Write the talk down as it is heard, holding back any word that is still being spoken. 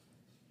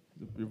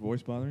your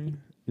voice bothering you?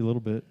 A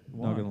little bit.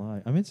 Why? Not gonna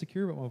lie, I'm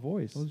insecure about my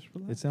voice. Well, just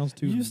relax. It sounds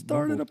too. You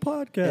started a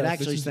podcast. It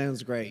actually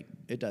sounds great.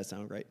 It does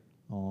sound great.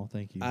 Oh,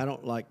 thank you. I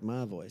don't like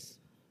my voice.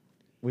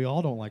 We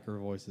all don't like our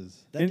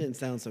voices. That didn't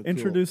sound so cool.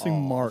 Introducing Aw,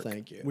 Mark.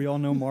 Thank you. We all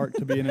know Mark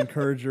to be an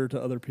encourager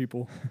to other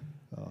people.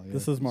 Oh, yeah.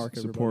 This is Mark.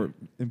 Support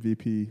MVP.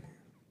 Everybody.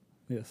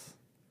 Yes.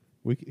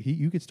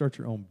 You could start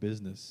your own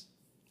business.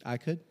 I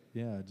could.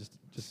 Yeah, just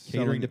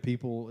Selling- catering to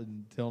people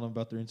and telling them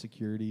about their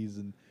insecurities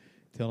and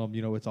telling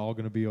them it's all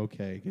going to be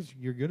okay because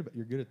you're good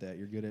at that.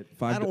 You're good at.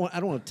 I don't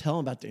want to tell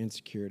them about their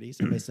insecurities.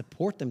 I may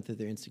support them through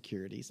their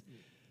insecurities.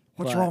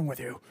 What's But- wrong with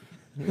you?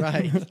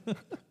 Right.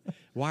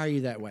 Why are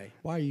you that way?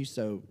 Why are you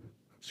so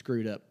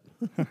screwed up?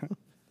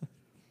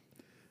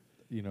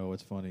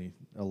 It's funny.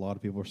 A lot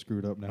of people are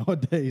screwed up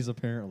nowadays.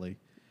 Apparently,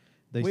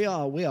 We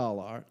all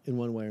are in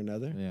one way or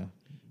another. Yeah,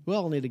 We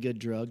all need a good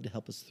drug to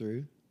help us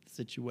through the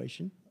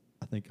situation.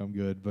 I think I'm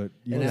good, but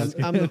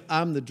And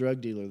I'm the drug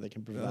dealer that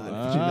can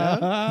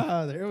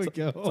provide it. There we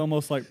go. It's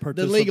almost like The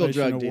participation legal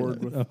drug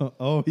award dealer. with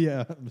Oh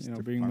yeah,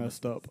 being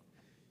messed up.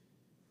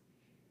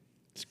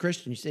 It's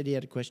Christian. You said you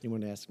had a question you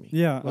wanted to ask me.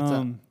 Yeah. What's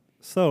up?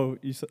 So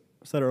you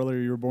said earlier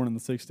you were born in the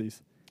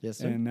 60s. Yes,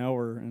 sir. And now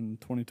we're in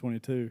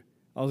 2022.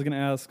 I was going to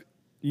ask,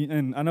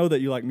 and I know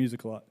that you like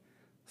music a lot.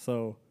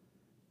 So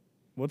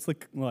what's the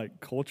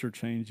culture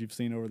change you've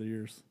seen over the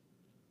years?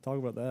 Talk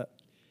about that.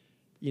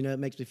 It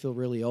makes me feel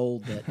really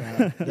old that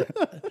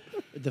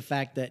the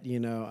fact that,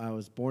 I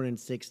was born in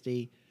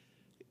 60,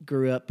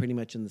 grew up pretty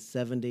much in the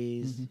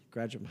 70s,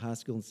 graduated from high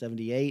school in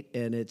 78,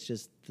 and it's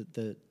just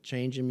the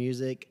change in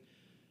music.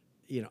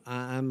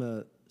 I'm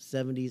a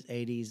 70s,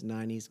 80s,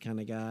 90s kind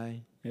of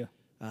guy. Yeah.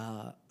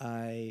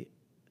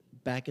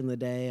 Back in the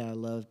day, I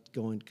loved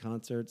going to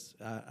concerts.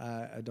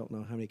 I don't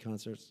know how many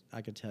concerts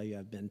I could tell you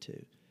I've been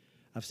to.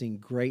 I've seen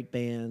great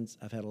bands.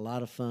 I've had a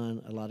lot of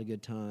fun, a lot of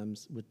good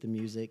times with the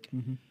music.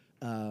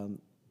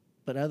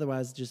 But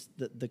otherwise, just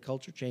the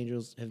culture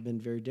changes have been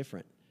very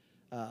different.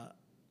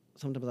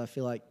 Sometimes I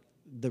feel like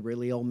the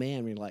really old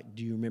man. We're like,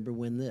 do you remember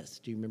when this?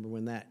 Do you remember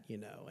when that?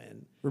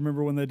 And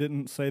Remember when they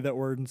didn't say that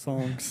word in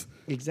songs?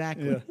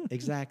 exactly,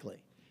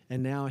 exactly.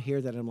 And now I hear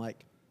that I'm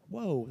like,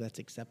 whoa, that's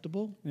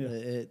acceptable? Yeah.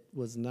 It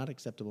was not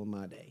acceptable in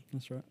my day.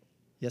 That's right.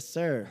 Yes,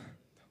 sir.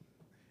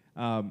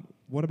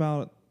 What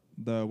about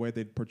the way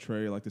they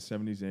portray like the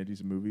 70s and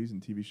 80s in movies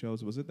and TV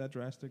shows? Was it that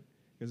drastic?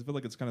 Because I feel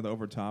like it's kind of the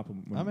over top.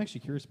 I'm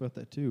actually curious about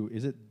that too.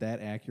 Is it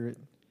that accurate?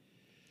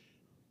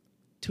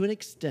 To an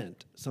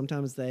extent.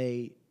 Sometimes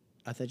I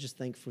just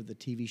think for the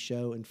TV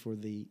show and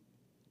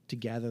to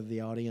gather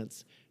the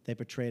audience, they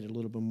portray it a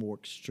little bit more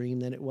extreme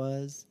than it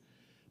was.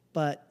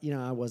 But,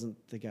 I wasn't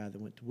the guy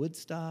that went to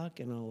Woodstock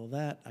and all of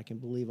that. I can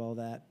believe all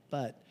that.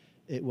 But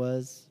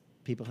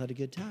people had a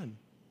good time.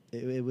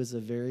 It was a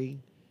very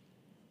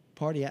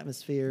party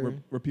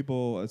atmosphere. Were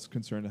people as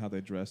concerned how they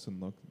dressed and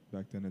looked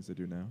back then as they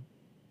do now?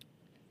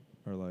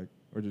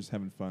 Or just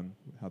having fun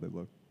with how they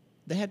look?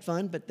 They had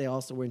fun, but they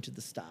also were into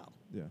the style.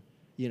 Yeah.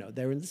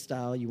 They were in the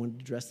style. You wanted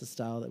to dress the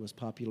style that was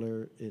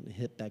popular and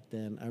hip back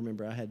then. I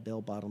remember I had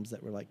bell bottoms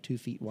that were like 2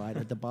 feet wide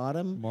at the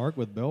bottom. Mark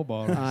with bell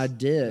bottoms. I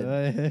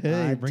did.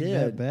 Hey, I bring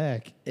did.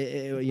 that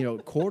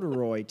back.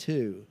 Corduroy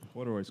too.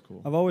 Corduroy's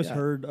cool. I've always Yeah.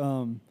 heard,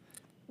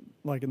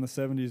 like in the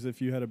 70s,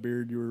 if you had a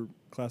beard, you were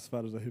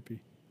classified as a hippie.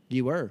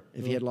 You were.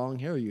 If you had long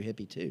hair, you were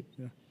hippie too.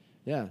 Yeah.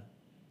 Yeah.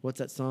 What's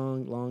that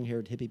song?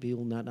 Long-haired hippie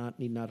people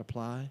need not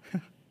apply.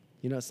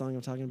 You know what song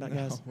I'm talking about,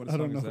 guys? What I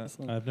don't song know is that that?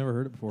 song. I've never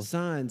heard it before.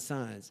 Signs,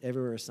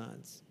 everywhere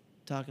signs.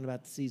 Talking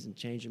about the season,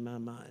 changing my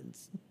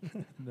minds.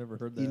 Never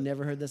heard that. You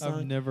never heard that song?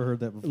 I've never heard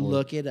that before.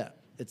 Look it up.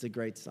 It's a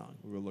great song.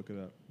 We will look it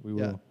up. We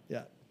will.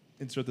 Yeah.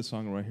 Insert the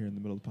song right here in the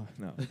middle of the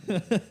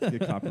podcast. No.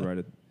 Get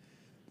copyrighted.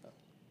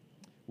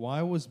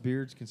 Why was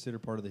beards considered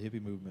part of the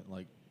hippie movement?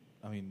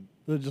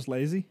 They're just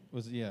lazy?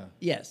 Was it, yeah.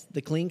 Yes,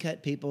 the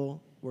clean-cut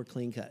people were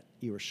clean-cut.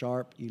 You were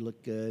sharp, you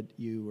looked good,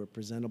 you were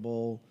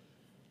presentable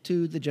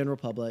to the general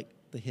public.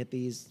 The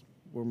hippies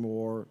were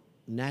more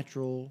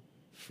natural,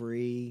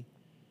 free.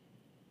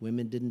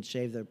 Women didn't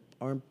shave their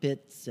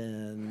armpits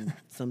and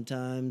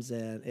sometimes,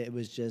 and it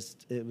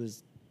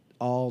was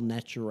all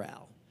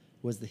natural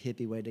was the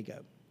hippie way to go.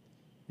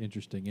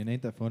 Interesting. And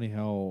ain't that funny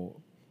how,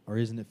 or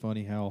isn't it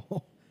funny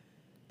how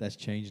that's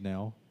changed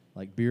now?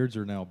 Like beards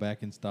are now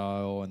back in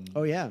style and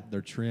Oh, yeah.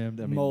 they're trimmed.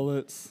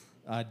 Mullets.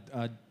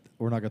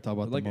 We're not gonna talk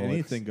about Like the mullets.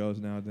 anything goes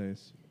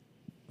nowadays.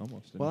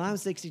 Almost. Well, anything. I'm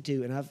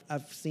 62, and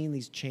I've seen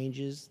these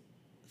changes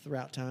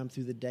throughout time,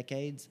 through the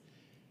decades.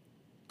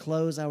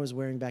 Clothes I was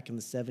wearing back in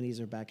the 70s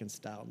are back in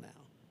style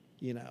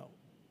now.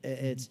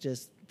 It's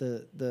just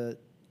the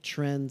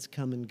trends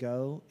come and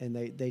go, and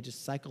they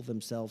just cycle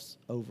themselves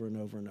over and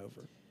over and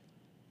over.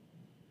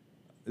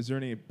 Is there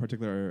any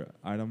particular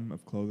item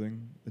of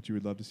clothing that you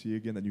would love to see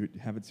again that you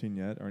haven't seen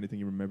yet, or anything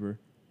you remember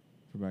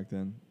from back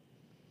then?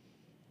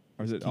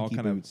 Or is it all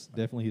Kinky kind boots.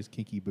 Definitely his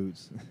kinky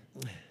boots.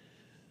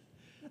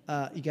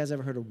 You guys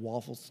ever heard of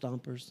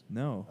Wafflestompers?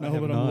 No. No,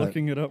 have but not. I'm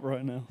looking it up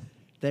right now.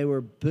 They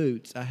were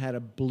boots. I had a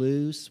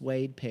blue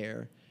suede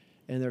pair,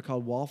 and they're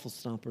called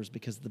Wafflestompers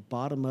because the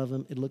bottom of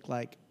them, it looked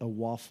like a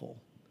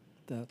waffle.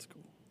 That's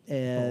cool.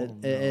 And, Oh,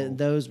 no. and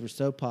those were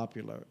so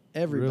popular.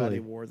 Everybody Really?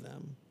 wore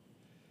them.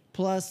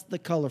 Plus the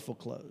colorful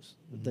clothes,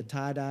 Mm-hmm. the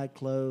tie-dye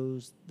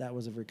clothes. That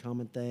was a very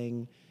common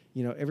thing.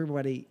 You know,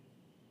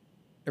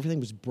 everything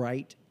was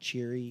bright,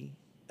 cheery,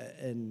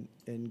 and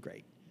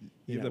great.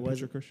 You have know, that it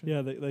picture, wasn't- Christian?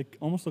 Yeah, they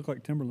almost look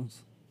like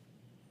Timberlands.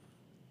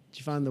 Did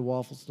you find the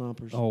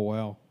Wafflestompers? Oh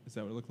wow, Is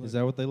that what it looked like? is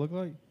that what they look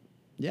like?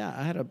 Yeah,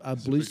 I had a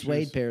Some blue pictures.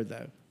 suede pair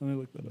though. Let me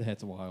look that up.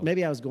 That's wild.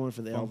 Maybe I was going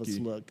for the Funky.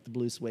 Elvis look, the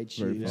blue suede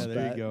Very shoes. Yeah,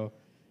 there you but go.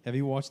 Have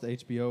you watched the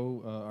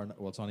HBO?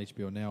 Well, it's on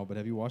HBO now, but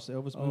have you watched the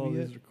Elvis Oh, movie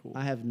yet? these are cool.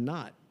 I have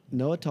not.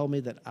 Noah told me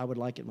that I would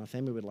like it. My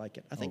family would like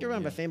it. I think Oh,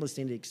 around my yeah. family's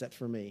seen it except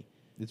for me.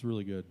 It's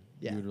really good.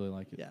 Yeah. You would really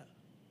like it. Yeah.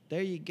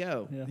 There you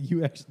go. Yeah.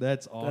 You actually,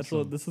 that's awesome. That's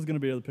what this is going to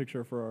be the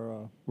picture for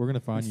our We're gonna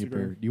find you a pair.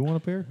 Instagram. Do you want a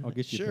pair? I'll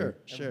get you a Sure,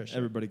 pair. sure.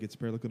 Everybody gets a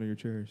pair. Look under your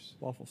chairs.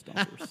 waffle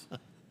stompers.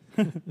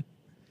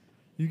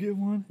 You get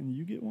one, and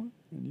you get one,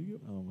 and you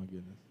get one. Oh my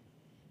goodness.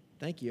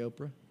 Thank you,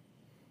 Oprah.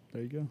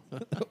 There you go.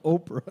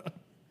 Oprah.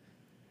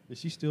 Does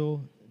she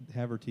still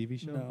have her TV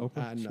show? No,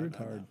 Oprah. she no,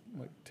 retired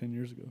like 10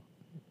 years ago.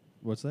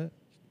 What's that?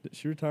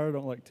 She retired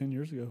like 10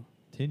 years ago.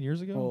 10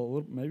 years ago?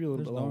 Well, maybe a little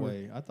There's bit no longer.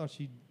 way. I thought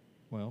she.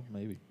 Well,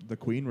 maybe. The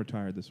Queen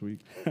retired this week.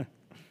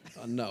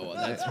 No,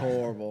 that's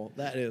horrible.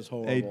 That is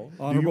horrible. Hey, do you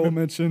Honorable remember-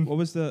 mention. What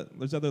was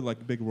there's other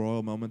like big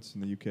royal moments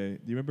in the UK. Do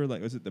you remember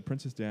was it the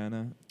Princess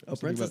Diana? Oh,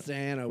 Princess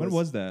Diana. When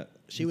was that?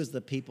 She was the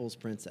people's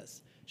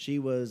princess. She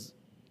was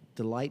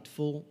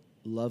delightful,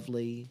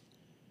 lovely,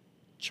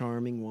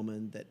 charming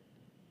woman that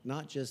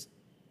not just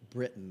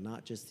Britain,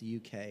 not just the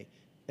UK,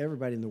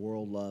 everybody in the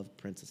world loved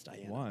Princess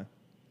Diana. Why?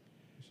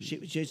 She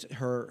was just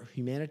her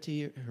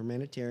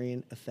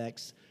humanitarian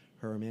effects,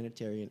 her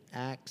humanitarian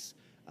acts.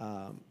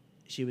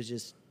 She was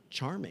just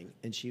charming,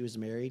 and she was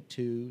married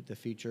to the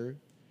future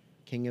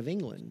King of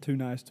England. Too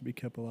nice to be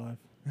kept alive.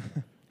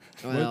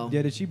 Well,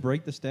 Yeah, did she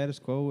break the status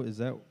quo? Is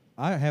that.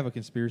 I have a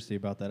conspiracy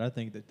about that. I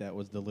think that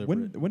was deliberate.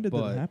 When did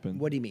but that happen?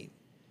 what do you mean?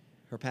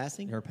 Her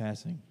passing? Her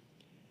passing.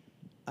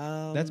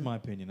 Um, That's my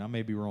opinion. I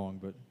may be wrong,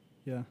 but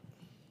Yeah.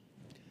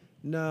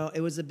 No,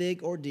 it was a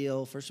big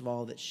ordeal. First of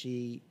all, that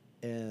she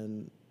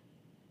and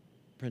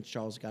Prince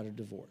Charles got a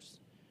divorce.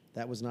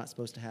 That was not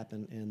supposed to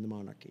happen in the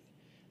monarchy.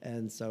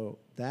 And so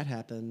that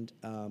happened.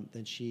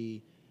 Then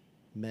she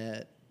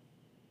met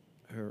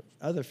her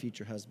other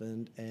future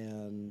husband.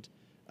 And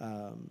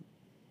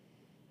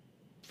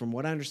from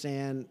what I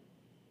understand,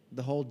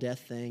 the whole death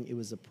thing, it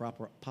was a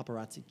proper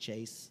paparazzi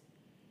chase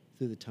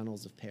through the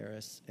tunnels of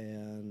Paris.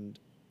 And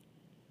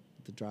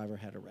the driver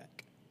had a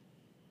wreck.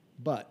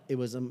 But it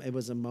was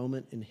a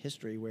moment in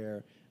history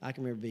where I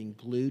can remember being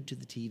glued to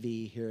the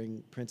TV,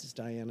 hearing Princess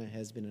Diana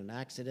has been in an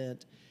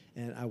accident,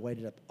 and I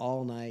waited up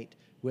all night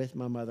with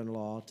my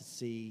mother-in-law to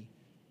see,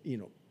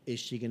 is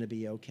she going to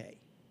be okay?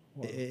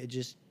 Wow. It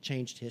just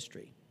changed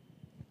history.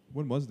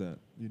 When was that?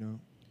 You know?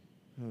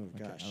 Oh I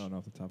gosh, don't know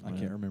off the top of my I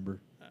head. can't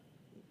remember.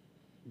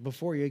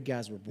 before you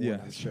guys were born, Yeah,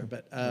 I'm sure.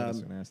 But I was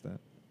going to ask that.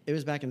 it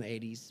was back in the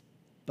 '80s.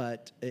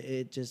 But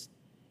it just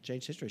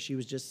changed history. She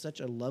was just such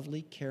a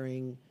lovely,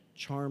 caring,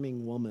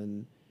 charming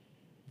woman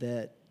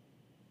that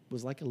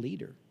was like a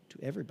leader to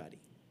everybody.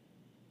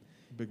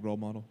 Big role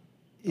model.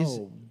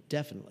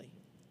 Definitely.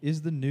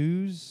 Is the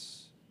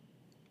news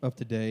of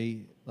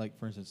today, like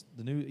for instance,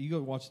 the news? You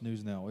go watch the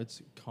news now;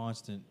 it's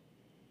constant,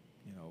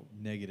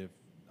 negative,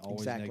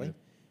 always Exactly. negative.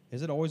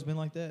 Has it always been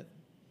like that?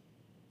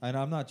 And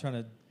I'm not trying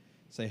to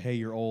say, "Hey,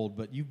 you're old,"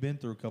 but you've been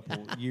through a couple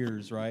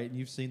years, right? And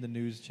you've seen the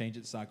news change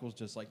its cycles,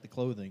 just like the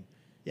clothing.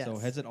 Yes. So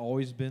has it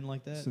always been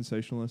like that?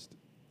 Sensationalist.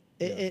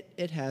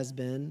 It has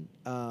been.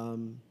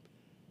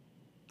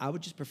 I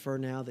would just prefer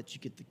now that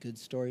you get the good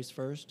stories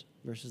first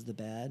versus the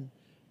bad.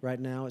 Right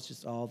now, it's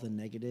just all the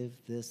negative.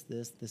 This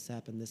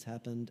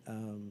happened.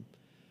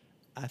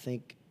 I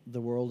think the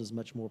world is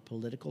much more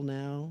political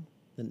now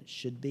than it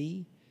should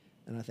be,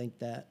 and I think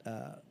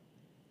that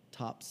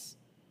tops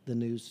the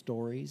news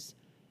stories.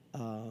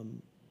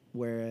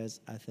 Whereas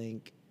I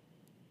think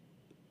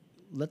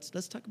let's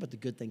talk about the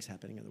good things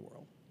happening in the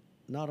world,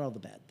 not all the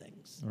bad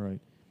things. All right.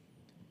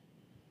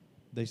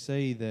 They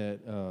say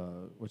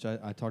that, which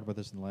I talked about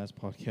this in the last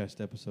podcast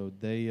episode.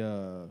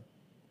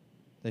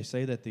 They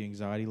say that the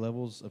anxiety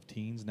levels of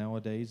teens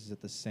nowadays is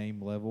at the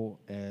same level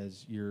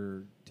as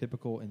your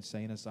typical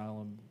insane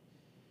asylum.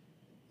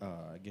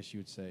 I guess you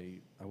would say,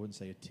 I wouldn't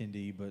say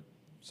attendee, but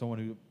someone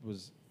who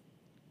was,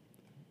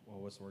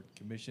 what's the word?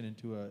 Commissioned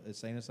into a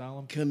insane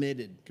asylum.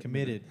 Committed.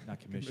 Committed,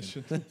 not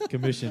commissioned.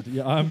 Commissioned.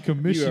 Yeah, I'm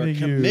commissioning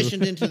You are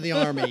commissioned into the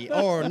army.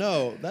 Or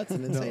no, that's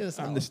an insane I'm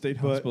asylum. the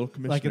state But hospital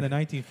commissioner. like in the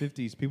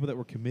 1950s, people that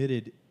were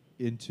committed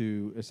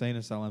into insane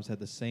asylums had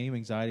the same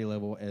anxiety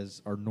level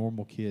as our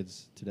normal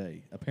kids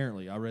today.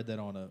 Apparently, I read that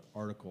on an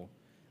article.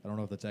 I don't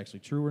know if that's actually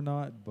true or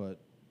not, but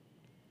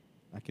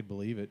I could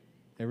believe it.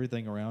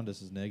 Everything around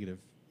us is negative,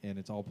 and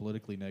it's all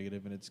politically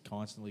negative, and it's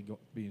constantly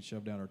being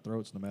shoved down our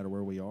throats no matter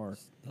where we are.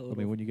 I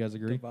mean, wouldn't you guys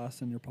agree?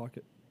 Device in your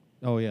pocket.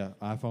 Oh, yeah,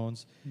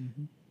 iPhones.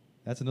 Mm-hmm.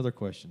 That's another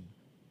question.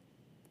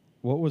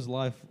 What was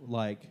life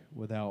like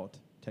without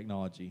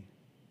technology?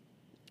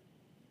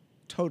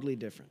 Totally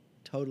different.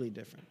 Totally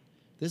different.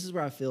 This is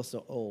where I feel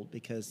so old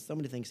because so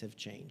many things have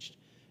changed.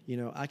 You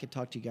know, I could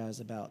talk to you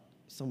guys about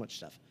so much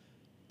stuff.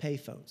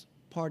 Payphones,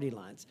 party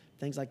lines,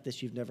 things like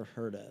this you've never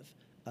heard of.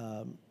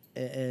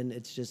 And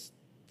it's just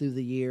through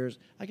the years.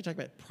 I could talk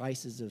about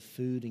prices of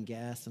food and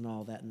gas and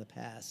all that in the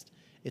past.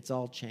 It's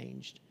all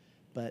changed.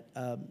 But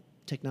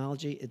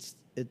technology,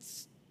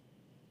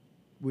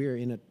 we're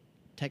in a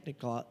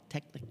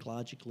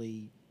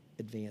technologically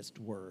advanced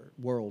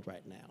world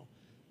right now.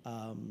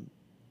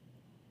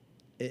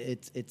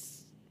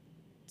 It's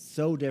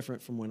so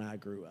different from when I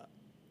grew up.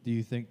 Do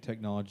you think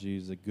technology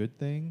is a good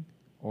thing,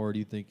 or do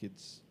you think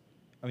it's?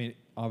 I mean,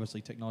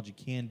 obviously, technology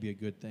can be a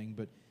good thing,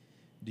 but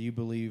do you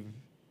believe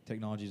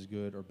technology is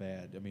good or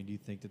bad? I mean, do you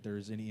think that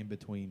there's any in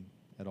between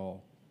at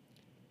all?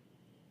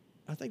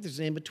 I think there's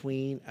an in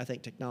between. I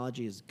think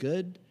technology is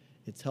good.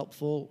 It's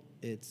helpful.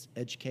 It's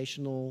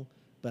educational,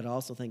 but I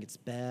also think it's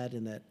bad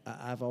in that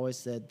I've always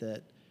said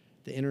that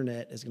the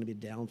internet is going to be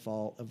a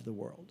downfall of the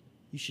world.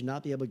 You should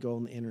not be able to go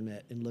on the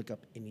internet and look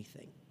up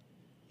anything.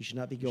 You should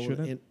not be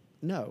going.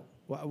 No.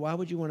 Why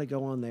would you want to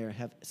go on there and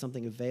have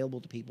something available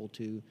to people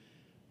to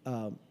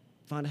find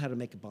out how to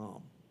make a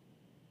bomb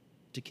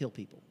to kill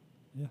people?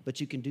 Yeah. But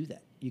you can do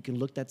that. You can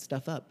look that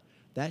stuff up.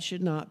 That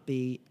should not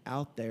be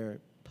out there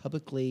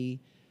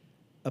publicly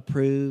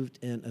approved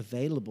and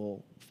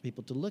available for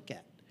people to look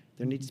at.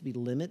 There needs to be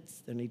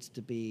limits. There needs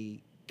to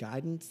be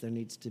guidance. There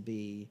needs to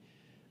be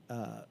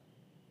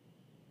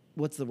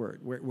what's the word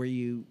where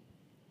you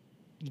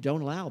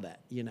don't allow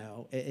that. You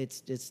know,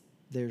 it's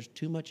there's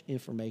too much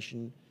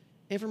information.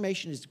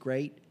 Information is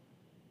great,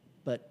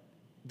 but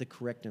the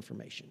correct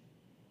information,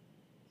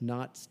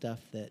 not stuff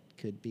that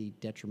could be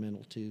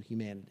detrimental to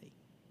humanity.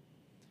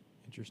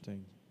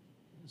 Interesting.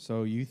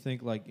 So you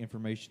think like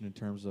information in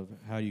terms of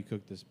how you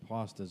cook this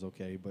pasta is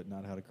okay, but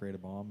not how to create a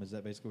bomb? Is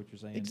that basically what you're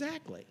saying?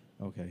 Exactly.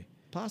 Okay.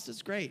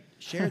 Pasta's great.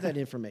 Share that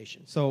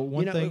information. So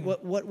one thing.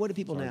 What do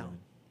people Sorry, now?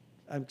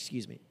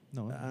 Excuse me.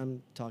 No.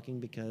 I'm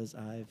talking because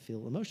I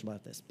feel emotional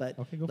about this. But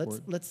Okay, go for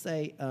it. let's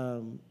say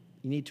you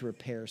need to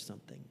repair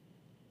something.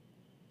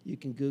 You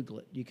can Google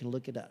it. You can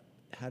look it up.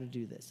 How to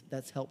do this.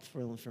 That's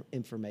helpful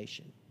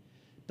information.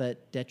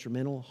 But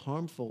detrimental,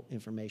 harmful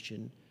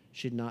information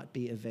should not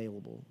be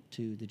available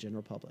to the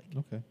general public.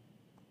 Okay.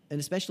 And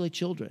especially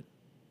children.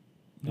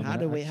 No, how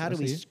do we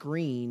see it.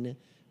 screen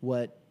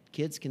what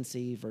kids can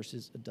see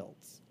versus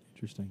adults?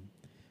 Interesting.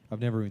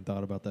 I've never even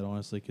thought about that,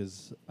 honestly,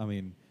 because, I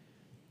mean,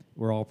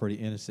 we're all pretty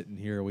innocent in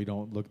here. We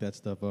don't look that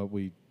stuff up.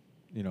 We,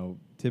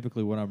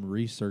 typically what I'm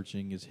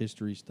researching is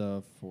history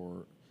stuff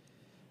or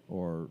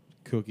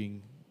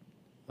cooking,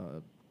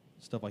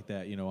 stuff like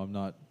that. I'm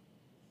not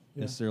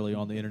necessarily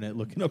on the internet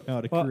looking up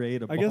how to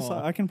create a bomb. I guess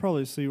I can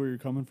probably see where you're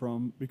coming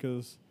from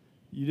because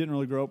you didn't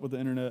really grow up with the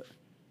internet.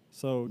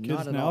 So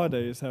kids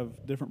nowadays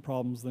have different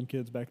problems than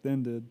kids back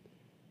then did.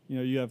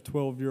 You have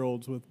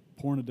 12-year-olds with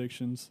porn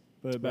addictions,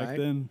 but back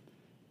then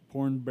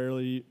porn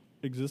barely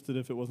existed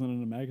if it wasn't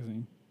in a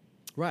magazine.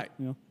 Right.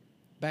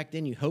 Back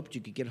then you hoped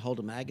you could get a hold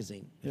of a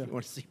magazine if you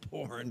want to see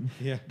porn.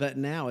 Yeah. But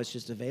now it's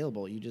just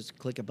available. You just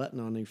click a button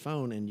on your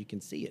phone and you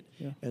can see it.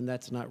 Yeah. And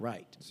that's not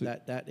right. So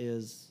that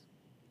is,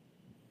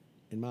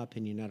 in my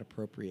opinion, not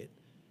appropriate.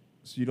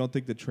 So you don't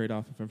think the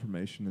trade-off of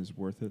information is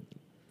worth it?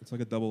 It's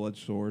like a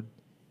double-edged sword.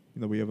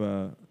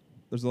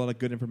 There's a lot of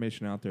good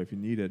information out there if you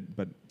need it,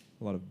 but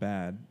a lot of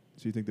bad.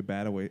 So you think the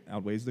bad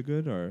outweighs the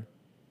good, or?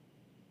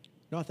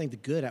 No, I think the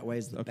good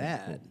outweighs the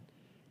bad. Cool.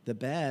 The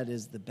bad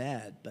is the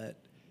bad, but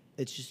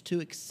it's just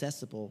too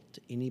accessible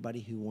to anybody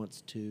who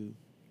wants to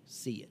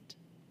see it.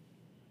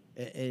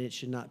 And it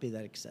should not be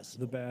that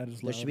accessible. The bad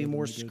is There should louder be than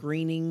more the good.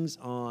 screenings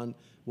on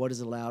what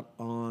is allowed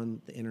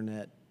on the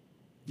internet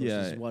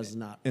versus what is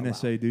not allowed.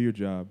 NSA, do your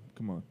job.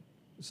 Come on.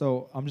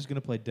 So I'm just going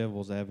to play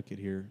devil's advocate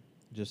here,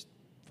 just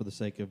for the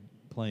sake of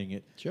playing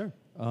it. Sure.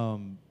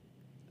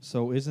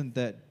 So isn't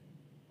that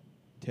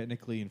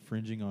technically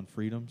infringing on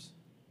freedoms?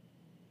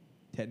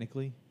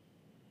 Technically?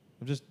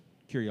 I'm just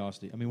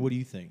curiosity. I mean, what do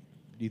you think?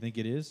 Do you think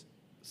it is?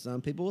 Some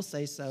people will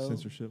say so.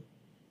 Censorship.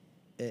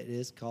 It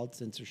is called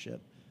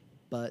censorship,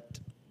 but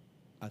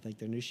I think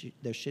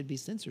there should be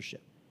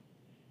censorship.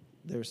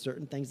 There are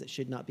certain things that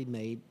should not be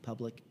made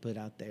public, put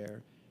out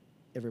there,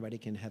 everybody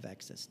can have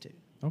access to.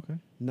 Okay.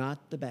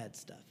 Not the bad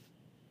stuff,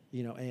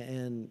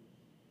 and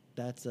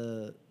that's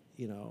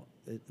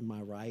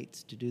my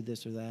rights to do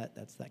this or that.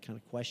 That's that kind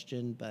of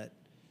question, but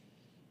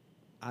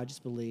I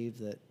just believe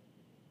that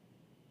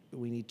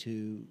we need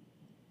to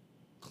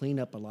clean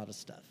up a lot of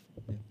stuff.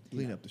 Yeah.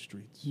 Clean up the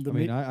streets.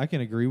 I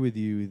can agree with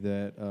you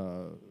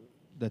that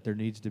that there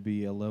needs to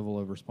be a level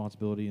of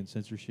responsibility and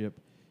censorship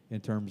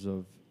in terms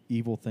of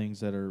evil things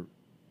that are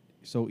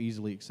so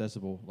easily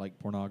accessible, like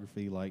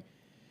pornography, like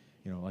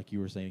you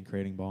were saying,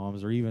 creating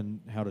bombs, or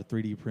even how to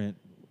 3D print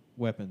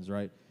weapons,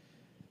 right?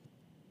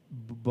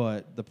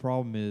 But the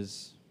problem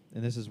is,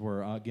 and this is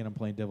where, again, I'm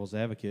playing devil's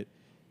advocate,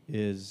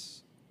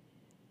 is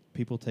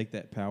people take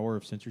that power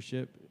of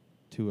censorship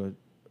to a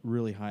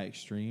really high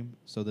extreme,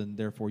 so then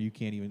therefore you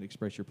can't even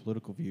express your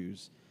political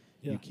views.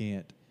 Yeah. You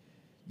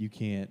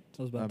can't.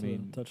 I was about to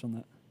touch on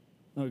that.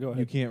 No, go ahead.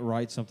 You can't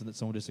write something that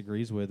someone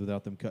disagrees with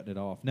without them cutting it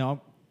off.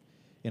 Now,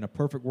 in a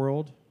perfect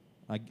world,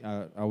 I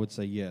would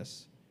say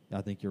yes.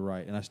 I think you're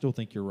right, and I still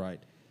think you're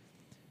right.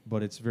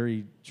 But it's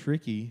very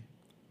tricky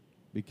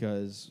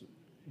because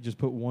you just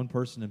put one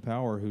person in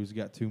power who's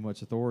got too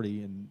much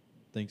authority and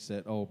thinks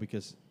that,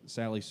 because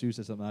Sally Sue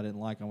said something I didn't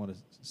like, I want to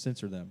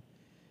censor them.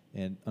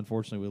 And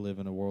unfortunately, we live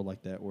in a world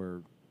like that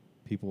where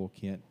people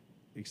can't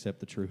accept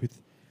the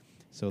truth,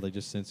 so they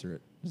just censor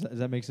it. Does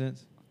that make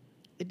sense?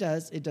 It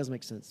does. It does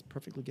make sense.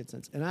 Perfectly good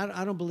sense. And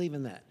I don't believe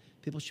in that.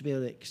 People should be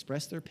able to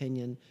express their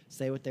opinion,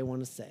 say what they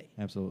want to say.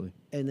 Absolutely.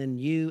 And then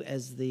you,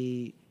 as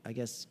the, I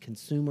guess,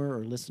 consumer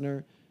or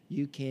listener,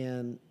 you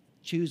can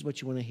choose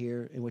what you want to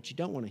hear and what you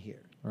don't want to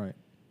hear. Right.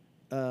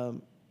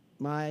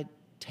 My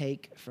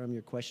take from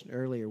your question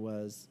earlier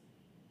was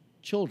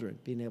children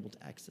being able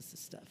to access this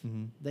stuff.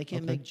 Mm-hmm. They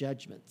can't make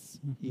judgments,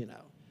 you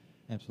know.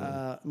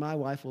 Absolutely. My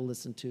wife will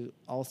listen to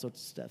all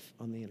sorts of stuff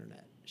on the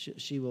internet.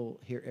 She will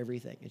hear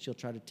everything, and she'll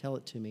try to tell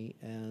it to me,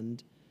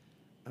 and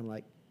I'm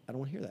like, I don't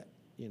want to hear that,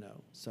 you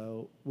know.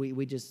 So we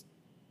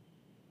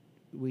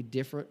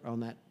differ on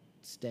that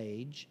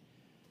stage,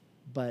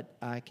 but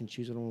I can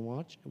choose what I want to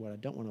watch and what I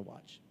don't want to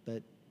watch.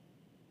 But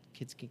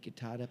kids can get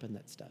tied up in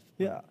that stuff.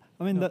 Yeah,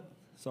 I mean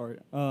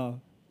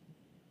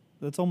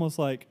that's almost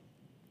like,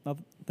 I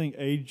think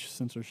age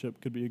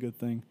censorship could be a good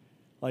thing.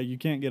 Like, you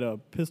can't get a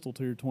pistol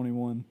till you're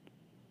 21.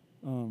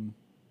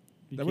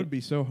 That would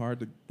be so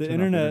hard to the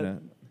turn off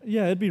internet.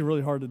 Yeah, it'd be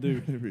really hard to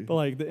do. It'd be. But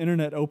like the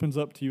internet opens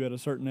up to you at a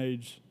certain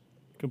age,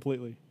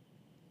 completely.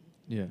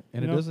 Yeah, and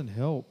You it know? doesn't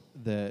help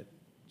that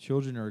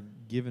children are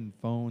given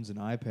phones and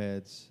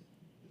iPads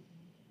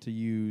to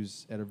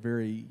use at a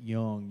very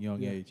young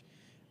age.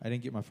 I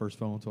didn't get my first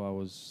phone until I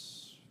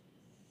was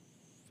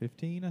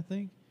 15, I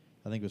think.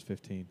 I think it was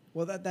 15.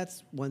 Well,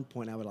 that's one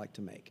point I would like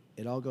to make.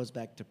 It all goes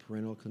back to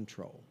parental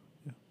control.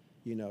 Yeah.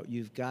 You know,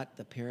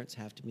 the parents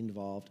have to be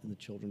involved in the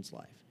children's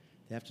life.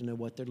 They have to know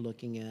what they're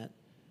looking at,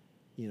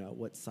 you know,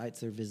 what sites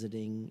they're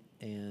visiting,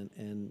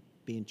 and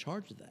be in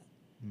charge of that.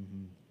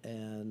 Mm-hmm.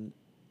 And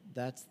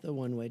that's the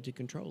one way to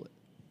control it.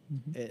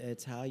 Mm-hmm.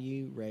 It's how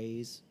you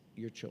raise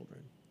your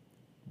children.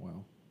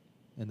 Wow.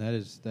 And that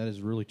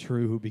is really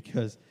true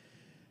because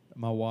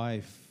my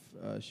wife,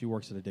 she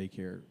works at a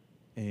daycare,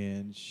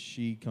 and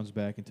she comes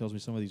back and tells me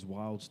some of these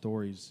wild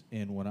stories.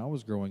 And when I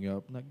was growing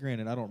up, not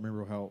granted, I don't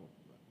remember how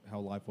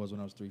life was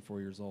when I was 3-4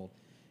 years old,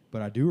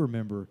 but I do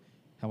remember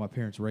how my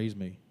parents raised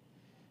me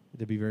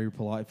to be very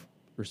polite,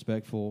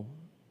 respectful,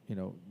 you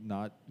know,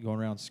 not going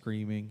around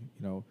screaming,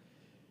 you know.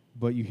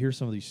 But you hear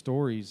some of these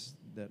stories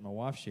that my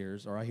wife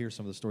shares, or I hear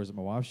some of the stories that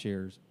my wife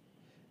shares,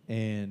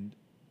 and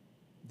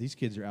these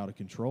kids are out of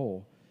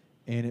control,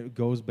 and it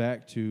goes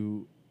back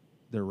to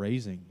their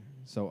raising.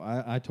 So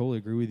I totally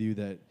agree with you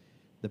that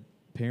the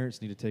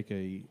parents need to take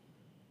a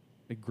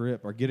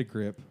grip or get a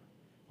grip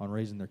on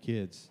raising their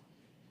kids.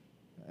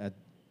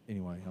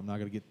 Anyway, I'm not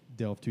going to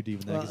delve too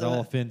deep in that because I'll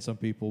offend some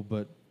people.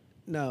 But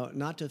no,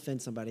 not to offend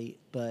somebody,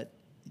 but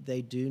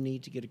they do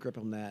need to get a grip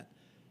on that.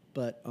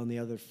 But on the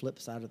other flip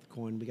side of the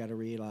coin, we got to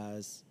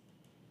realize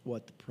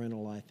what the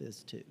parental life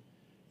is too.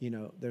 You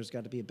know, there's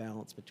got to be a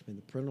balance between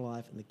the parental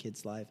life and the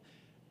kid's life.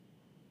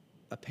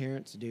 A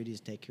parent's duty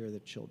is to take care of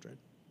their children.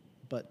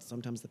 But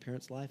sometimes the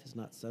parent's life is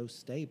not so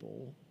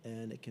stable,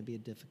 and it can be a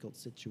difficult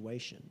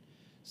situation.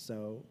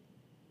 So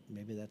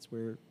maybe that's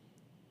where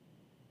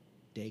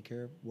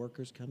daycare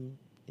workers come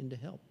in to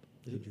help.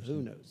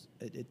 Who knows?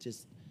 It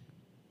just...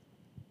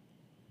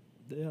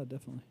 Yeah,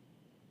 definitely.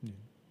 yeah.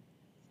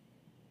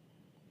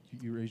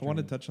 You raised I your want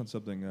to hand. touch on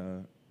something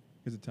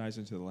because it ties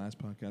into the last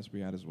podcast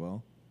we had as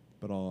well.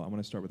 But I want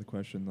to start with a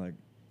question like,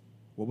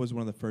 what was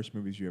one of the first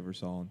movies you ever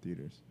saw in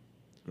theaters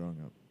growing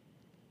up?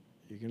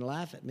 You're going to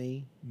laugh at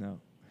me. No.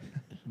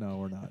 No,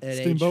 we're not. At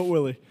Steamboat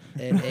Willie.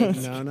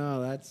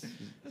 No, that's...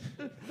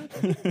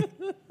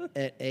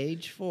 At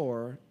age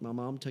 4, my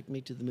mom took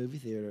me to the movie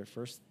theater,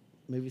 first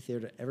movie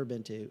theater I've ever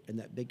been to, and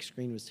that big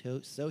screen was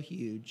so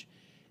huge,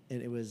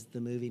 and it was the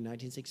movie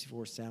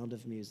 1964, Sound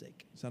of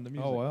Music. Sound of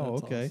Music. Oh, wow,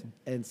 That's okay. awesome.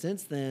 And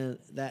since then,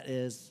 that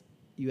is...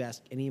 You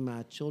ask any of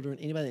my children,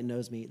 anybody that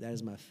knows me, that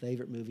is my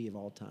favorite movie of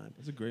all time.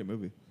 It's a great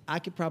movie. I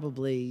can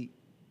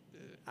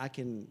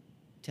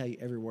tell you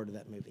every word of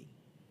that movie.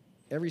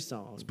 Every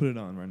song. Let's put it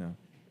on right now.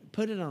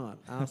 Put it on.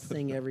 I'll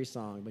sing every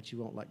song, but you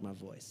won't like my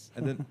voice.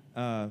 And then,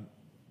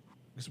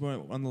 because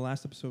on the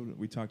last episode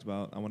we talked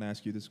about, I want to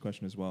ask you this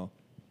question as well.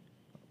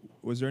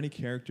 Was there any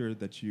character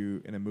that you,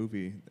 in a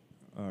movie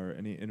or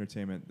any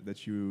entertainment,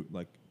 that you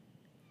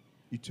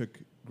took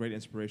great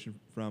inspiration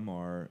from,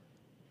 or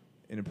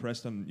it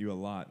impressed on you a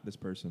lot, this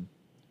person,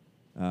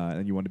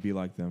 and you want to be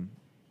like them?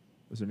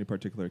 Was there any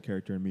particular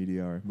character in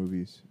media or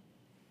movies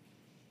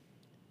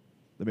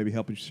that maybe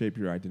helped you shape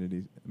your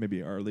identity,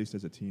 maybe, or at least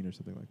as a teen or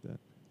something like that?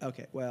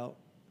 Okay, well,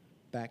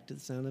 back to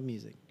The Sound of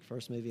Music.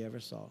 First movie I ever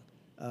saw.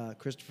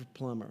 Christopher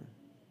Plummer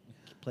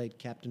played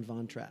Captain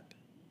Von Trapp.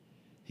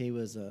 He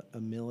was a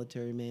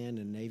military man,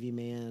 a Navy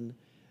man,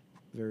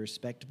 very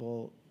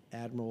respectable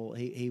admiral.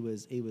 He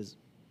was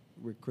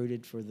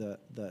recruited for the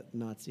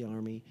Nazi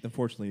army.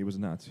 Unfortunately, he was a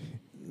Nazi.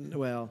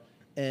 Well,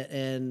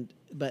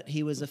 but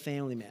he was a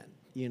family man.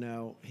 You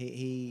know,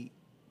 his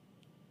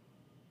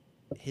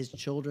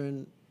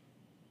children,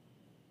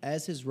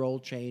 as his role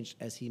changed,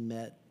 as he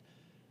met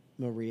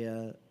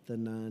Maria the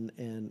nun,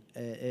 and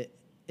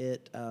he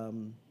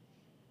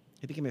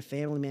became a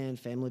family man.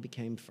 Family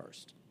became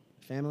first.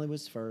 Family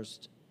was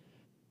first.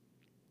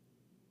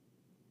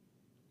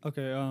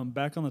 Okay,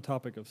 back on the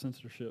topic of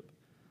censorship.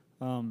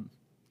 You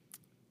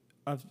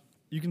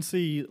can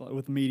see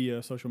with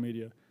media, social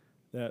media,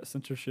 that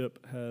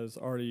censorship has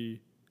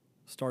already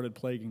started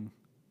plaguing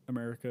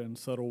America in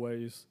subtle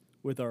ways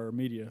with our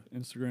media,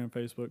 Instagram,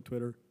 Facebook,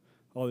 Twitter,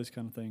 all these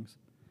kind of things.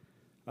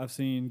 I've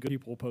seen good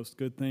people post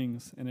good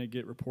things and it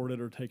get reported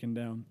or taken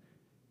down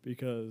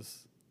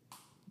because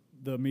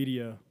the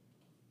media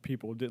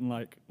people didn't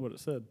like what it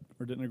said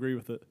or didn't agree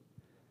with it.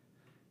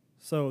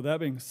 So that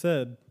being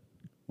said,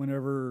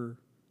 whenever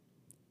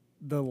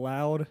the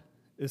loud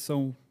is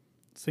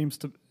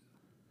the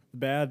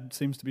bad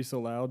seems to be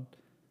so loud,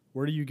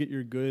 where do you get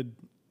your good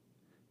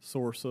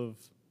source of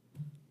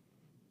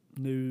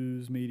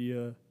news,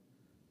 media,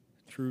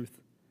 truth?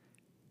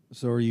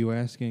 So are you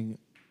asking,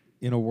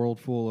 in a world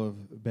full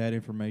of bad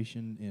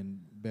information and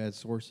bad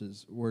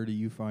sources, where do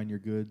you find your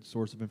good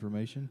source of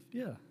information?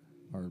 Yeah.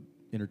 Or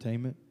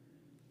entertainment?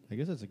 I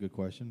guess that's a good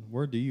question.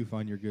 Where do you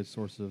find your good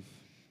source of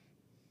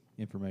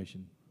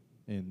information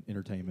and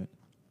entertainment?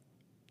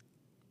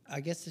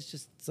 I guess it's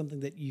just something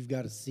that you've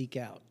got to seek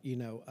out. You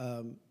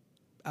know,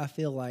 I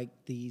feel like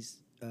these,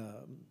 I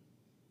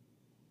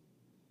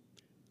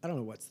don't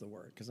know what's the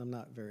word because I'm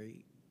not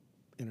very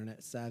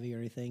internet savvy or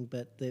anything,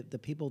 but the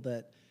people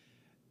that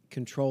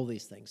control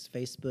these things,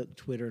 Facebook,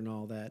 Twitter, and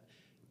all that,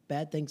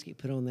 bad things get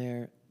put on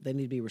there. They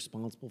need to be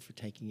responsible for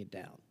taking it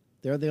down.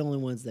 They're the only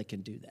ones that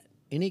can do that.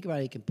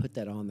 Anybody can put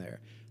that on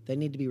there. They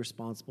need to be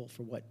responsible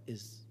for what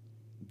is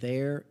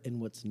there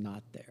and what's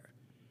not there.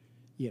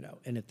 You know,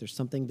 and if there's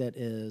something that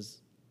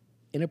is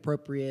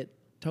inappropriate,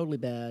 totally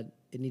bad,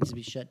 it needs to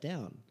be shut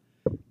down.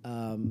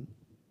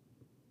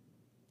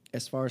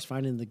 As far as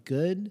finding the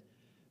good,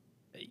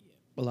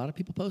 a lot of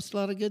people post a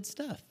lot of good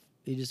stuff.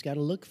 You just got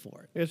to look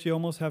for it. I guess you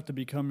almost have to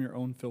become your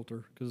own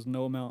filter because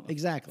no amount of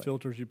Exactly.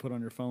 filters you put on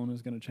your phone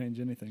is going to change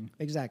anything.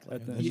 Exactly.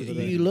 At the end You, of the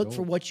day. you look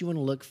for what you want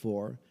to look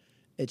for.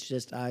 It's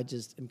just I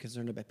just am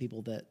concerned about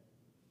people that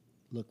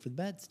look for the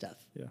bad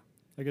stuff. Yeah.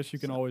 I guess you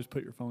can always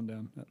put your phone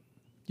down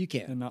You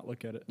can. and not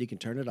look at it. You can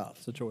turn it off.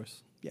 It's a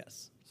choice.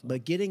 Yes. So.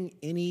 But getting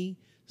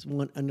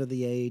anyone under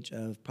the age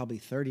of probably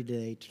 30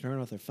 today to turn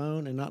off their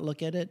phone and not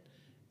look at it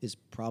is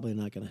probably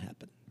not going to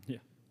happen. Yeah.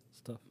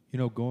 It's tough. You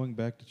know, going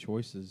back to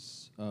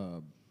choices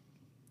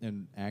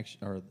and action,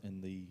 or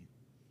and the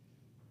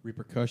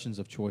repercussions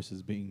of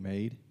choices being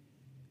made,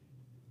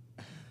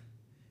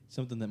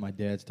 something that my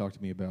dad's talked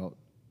to me about,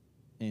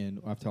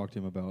 and I've talked to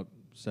him about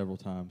several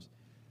times,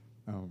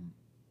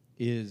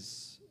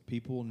 is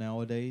people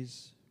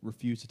nowadays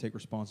refuse to take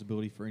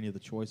responsibility for any of the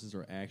choices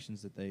or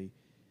actions that they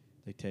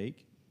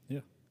take.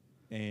 Yeah.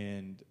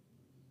 And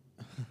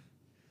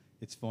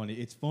it's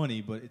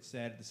funny, but it's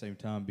sad at the same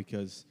time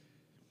because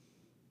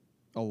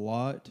a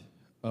lot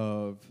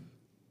of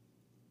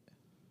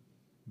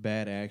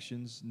bad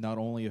actions not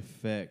only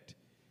affect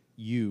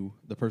you,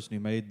 the person who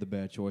made the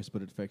bad choice,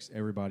 but it affects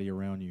everybody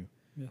around you.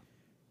 Yeah.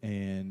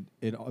 And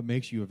it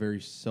makes you a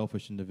very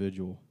selfish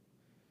individual.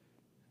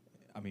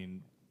 I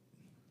mean,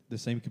 the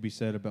same could be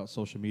said about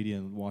social media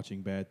and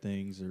watching bad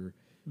things or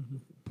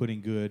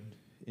putting good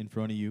in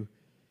front of you.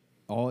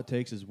 All it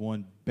takes is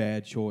one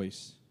bad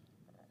choice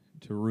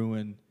to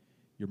ruin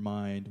your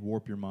mind,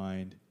 warp your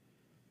mind.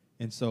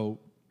 And so,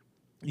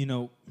 you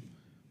know,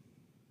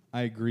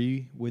 I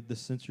agree with the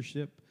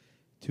censorship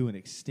to an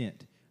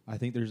extent. I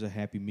think there's a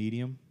happy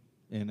medium.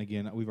 And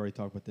again, we've already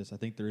talked about this. I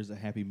think there is a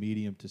happy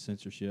medium to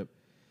censorship.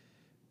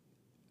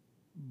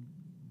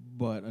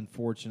 But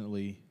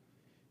unfortunately,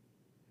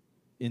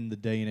 in the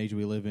day and age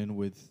we live in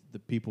with the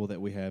people that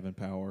we have in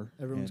power,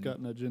 Everyone's got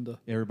an agenda.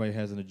 Everybody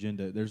has an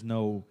agenda. There's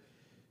no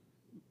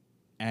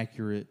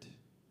accurate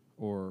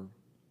or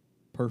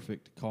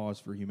perfect cause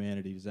for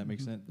humanity. Does that make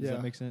sense? Does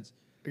that make sense?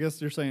 I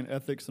guess you're saying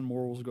ethics and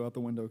morals go out the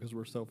window because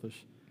we're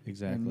selfish.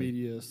 Exactly. And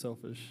media is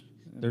selfish.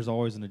 And There's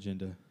always an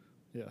agenda.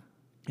 Yeah.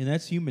 And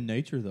that's human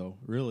nature, though,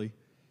 really.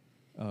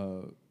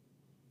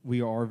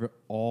 We are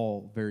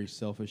all very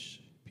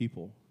selfish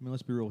people. I mean,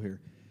 let's be real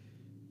here.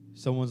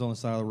 Someone's on the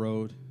side of the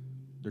road,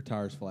 their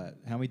tire's flat.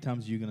 How many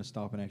times are you going to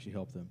stop and actually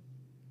help them?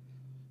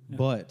 Yeah.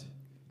 But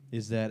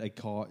is that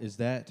is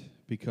that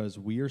because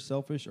we are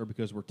selfish or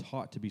because we're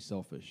taught to be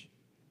selfish?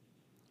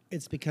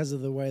 It's because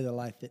of the way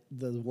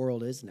the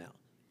world is now.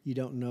 You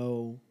don't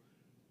know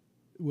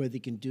whether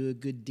you can do a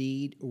good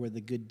deed or whether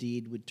the good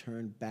deed would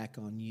turn back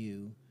on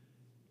you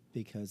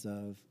because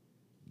of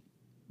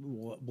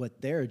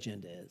what their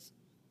agenda is.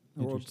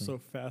 The world's so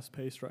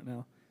fast-paced right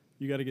now.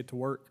 You got to get to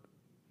work.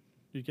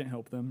 You can't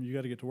help them. You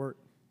got to get to work.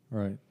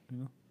 Right. You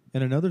know?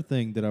 And another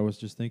thing that I was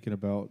just thinking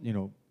about, you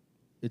know,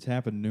 it's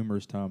happened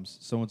numerous times.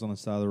 Someone's on the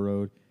side of the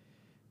road,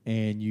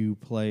 and you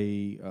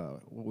play,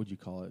 what would you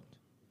call it?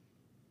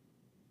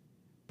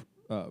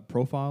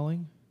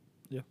 Profiling?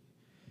 Yeah.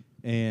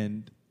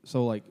 And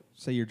so, like,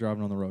 say you're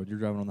driving on the road, you're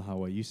driving on the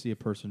highway, you see a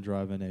person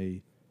driving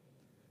a,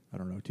 I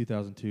don't know,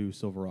 2002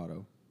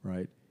 Silverado,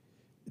 right?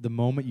 The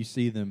moment you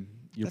see them,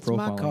 you're That's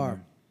my profiling car.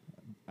 them.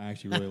 I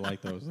actually really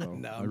like those, though.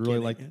 No, I I'm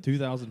really kidding. like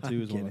 2002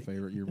 I'm is one of my kidding.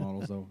 favorite year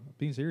models, though.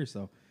 Being serious,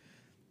 though.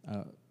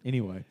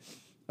 Anyway,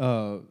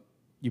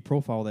 you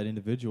profile that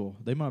individual.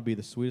 They might be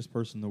the sweetest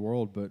person in the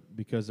world, but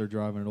because they're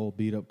driving an old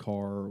beat-up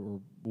car or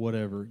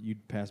whatever,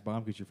 you'd pass by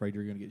them because you're afraid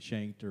you're going to get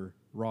shanked or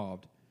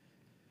robbed.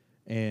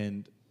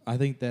 And I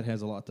think that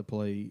has a lot to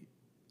play.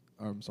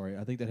 I'm sorry.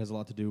 I think that has a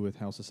lot to do with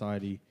how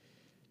society,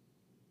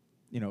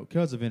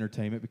 because of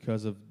entertainment,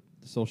 because of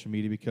social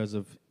media, because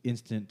of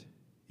instant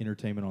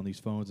entertainment on these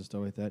phones and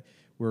stuff like that,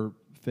 we're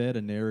fed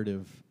a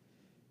narrative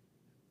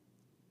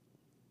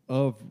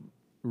of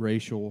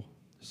racial,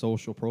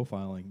 social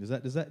profiling.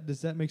 Does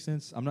that make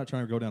sense? I'm not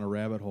trying to go down a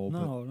rabbit hole.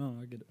 No,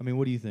 I get it. I mean,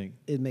 what do you think?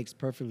 It makes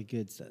perfectly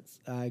good sense.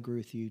 I agree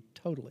with you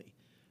totally.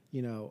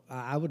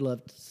 I would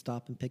love to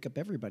stop and pick up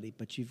everybody,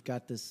 but you've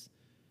got this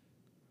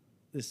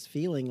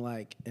feeling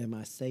like, am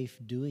I safe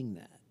doing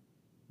that?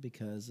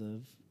 Because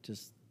of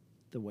just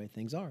the way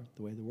things are,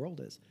 the way the world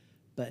is.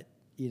 But,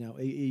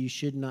 you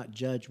should not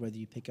judge whether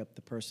you pick up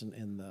the person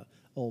in the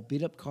old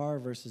beat-up car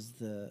versus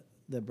the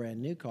brand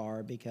new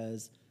car,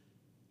 because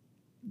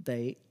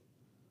they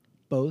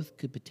both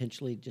could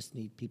potentially just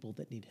need people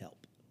that need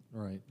help.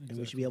 Right. And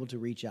we should be able to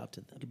reach out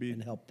to them Could be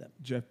and help them.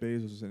 Jeff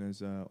Bezos in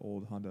his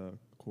old Honda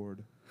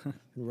Accord.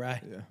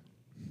 Right. Yeah.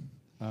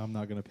 I'm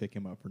not going to pick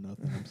him up for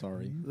nothing. I'm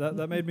sorry.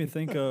 That made me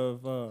think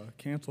of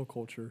cancel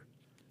culture.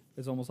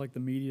 It's almost like the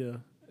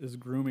media is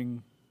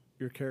grooming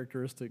your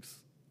characteristics,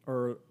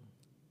 or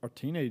our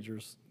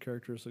teenagers'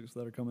 characteristics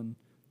that are coming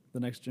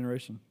the next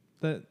generation.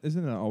 That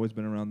isn't that always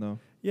been around though?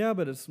 Yeah,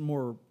 but it's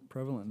more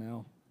prevalent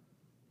now.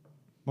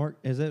 Mark,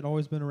 has that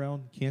always been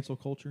around, cancel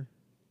culture?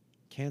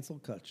 Cancel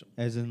culture.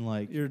 As in,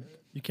 like, You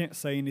can't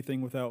say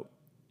anything without,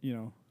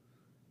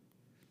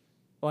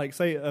 like,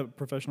 say a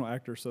professional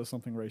actor says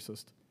something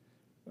racist,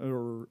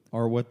 or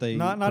what they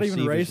not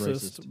even perceive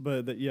as racist,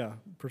 but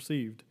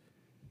perceived,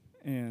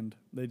 and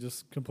they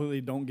just completely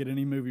don't get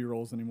any movie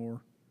roles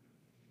anymore.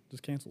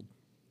 Just canceled.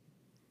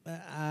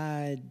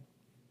 I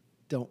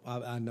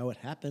know it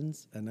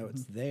happens. I know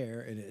it's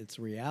there and it's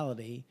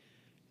reality,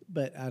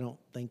 but I don't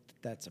think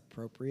that's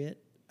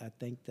appropriate. I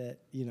think that,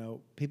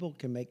 people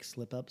can make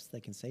slip ups.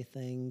 They can say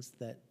things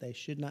that they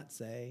should not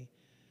say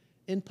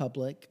in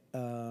public.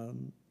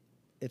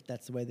 If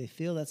that's the way they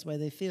feel, that's the way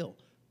they feel.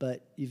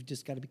 But you've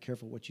just got to be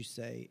careful what you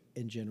say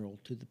in general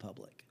to the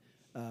public,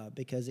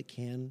 because it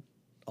can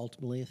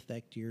ultimately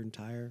affect your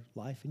entire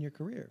life and your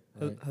career.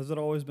 Right. Has it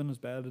always been as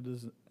bad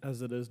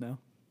as it is now?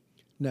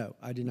 No,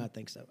 I do not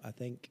think so. I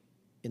think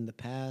in the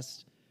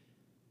past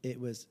it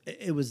was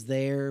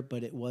there,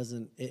 but it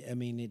wasn't.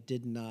 It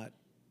did not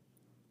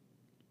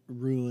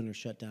ruin or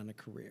shut down a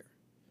career.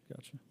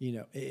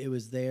 Gotcha. It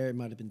was there. It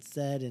might have been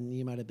said, and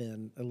you might have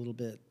been a little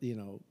bit,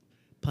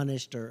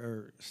 punished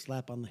or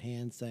slap on the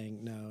hand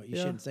saying, no, you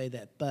shouldn't say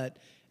that. But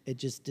it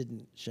just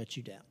didn't shut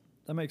you down.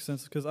 That makes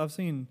sense, because I've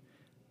seen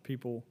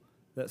people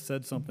that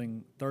said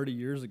something 30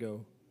 years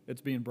ago.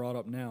 It's being brought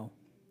up now.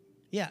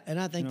 Yeah, and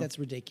I think that's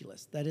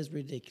ridiculous. That is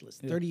ridiculous.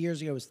 Yeah. 30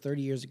 years ago was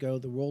 30 years ago.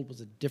 The world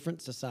was a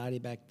different society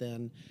back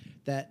then.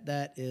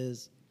 That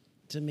is,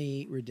 to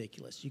me,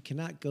 ridiculous. You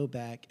cannot go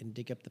back and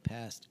dig up the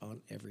past on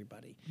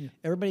everybody. Yeah.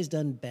 Everybody's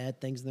done bad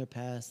things in their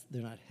past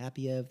they're not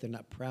happy of, they're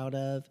not proud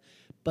of,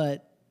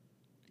 but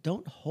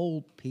don't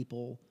hold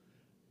people,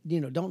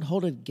 don't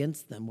hold it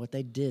against them what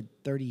they did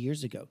 30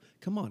 years ago.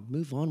 Come on,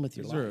 move on with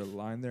your Is life. there a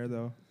line there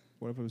though?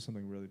 What if it was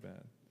something really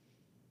bad?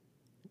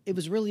 It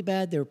was really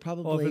bad. They were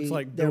probably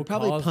like they were Bill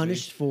probably Cosby.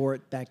 punished for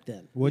it back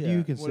then. what do Yeah, you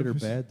what consider if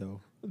it's- bad,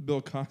 though?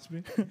 Bill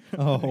Cosby.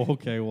 Oh,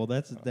 okay. Well,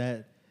 that's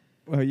that.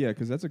 Well, yeah,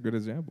 because that's a good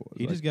example.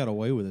 He just got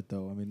away with it,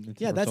 though. I mean,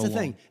 Yeah, for that's so the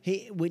thing.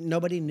 long.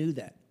 Nobody knew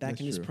that back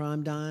That's in his true.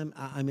 prime time.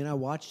 I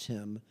watched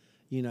him,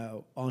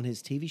 on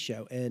his TV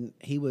show, and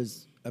he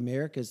was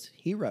America's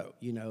hero.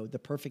 The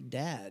perfect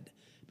dad.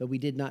 But we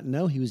did not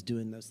know he was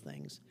doing those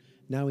things.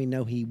 Now we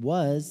know he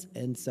was,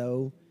 and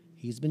so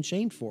he's been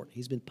shamed for it.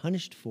 He's been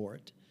punished for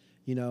it.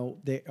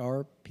 There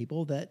are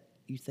people that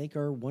you think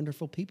are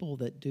wonderful people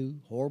that do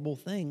horrible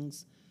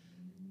things,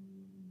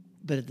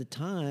 but at the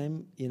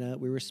time,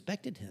 we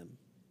respected him.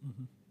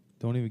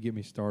 Don't even get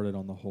me started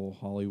on the whole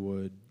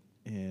Hollywood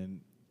and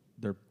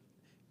their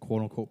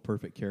quote-unquote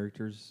perfect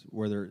characters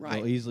where Right.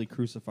 they'll easily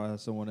crucify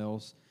someone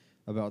else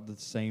about the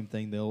same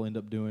thing they'll end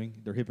up doing.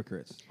 They're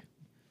hypocrites.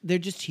 They're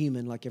just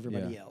human like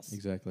everybody Yeah, else.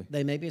 exactly.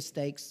 They make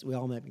mistakes. We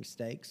all make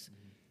mistakes.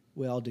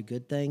 We all do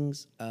good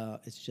things.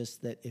 It's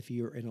just that if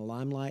you're in a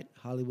limelight,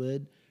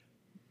 Hollywood,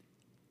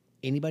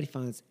 anybody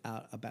finds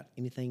out about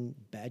anything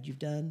bad you've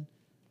done,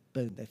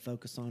 boom, they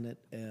focus on it,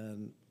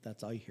 and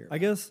that's all you hear. I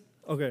guess,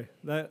 okay,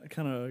 that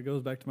kind of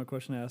goes back to my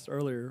question I asked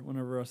earlier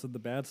whenever I said the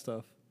bad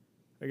stuff.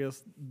 I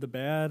guess the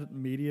bad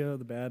media,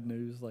 the bad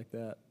news like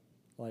that,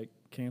 like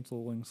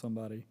canceling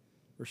somebody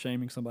or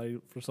shaming somebody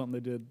for something they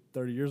did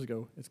 30 years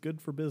ago, it's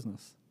good for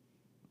business.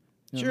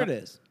 Sure it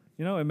is.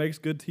 It makes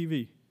good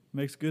TV,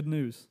 makes good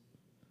news.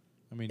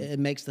 I mean, it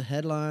makes the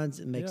headlines.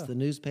 It makes Yeah. the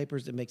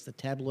newspapers. It makes the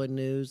tabloid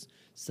news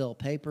sell It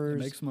papers.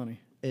 makes money.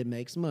 It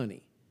makes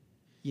money,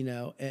 you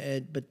know.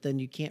 But then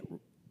you can't.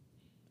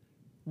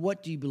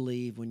 What do you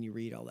believe when you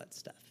read all that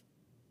stuff?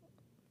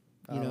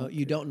 You know,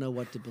 you don't know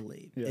what to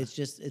believe. Yeah. It's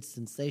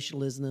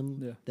sensationalism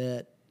Yeah.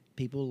 that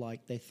people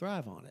like. They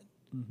thrive on it.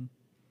 Mm-hmm.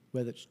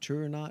 Whether it's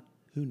true or not,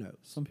 who knows?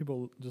 Some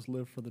people just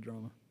live for the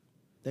drama.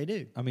 They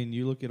do. I mean,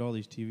 you look at all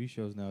these TV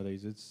shows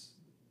nowadays.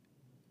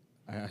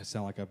 I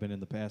sound like I've been in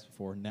the past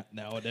before.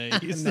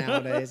 Nowadays,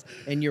 Nowadays.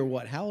 And you're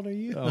what? How old are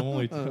you? I'm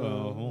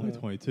only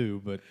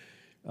 22, but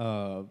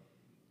my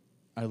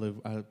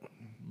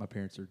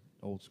parents are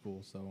old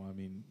school, so I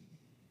mean,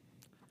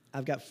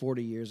 I've got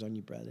 40 years on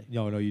you, brother.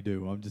 no, you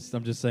do. I'm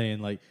just saying,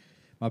 like,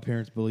 my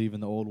parents believe in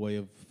the old way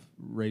of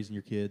raising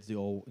your kids. The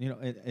old,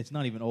 it's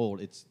not even old.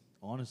 It's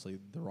honestly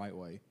the right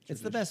way. It's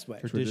the best way.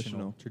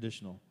 Traditional.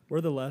 We're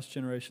the last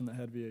generation that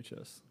had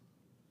VHS.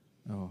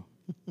 Oh,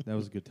 that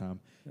was a good time.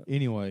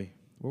 Anyway,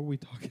 what were we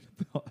talking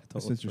about? I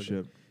totally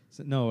Censorship.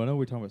 forgot. No, I know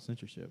we're talking about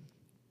censorship.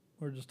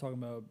 We're just talking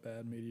about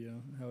bad media,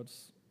 how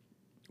it's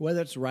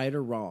Whether it's right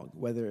or wrong,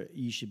 whether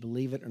you should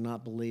believe it or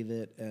not believe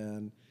it,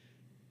 and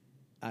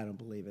I don't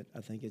believe it. I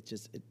think it's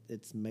just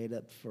it's made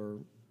up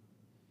to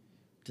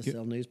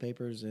sell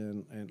newspapers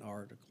and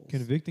articles.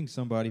 Convicting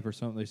somebody for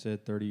something they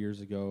said 30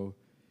 years ago,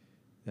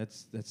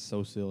 that's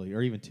so silly.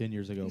 Or even 10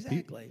 years ago.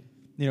 Exactly.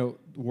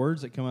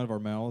 Words that come out of our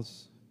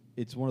mouths,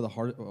 it's one of the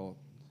hardest. Well,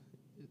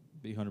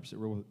 be 100%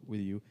 real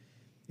with you.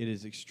 It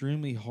is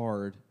extremely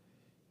hard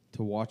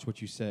to watch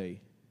what you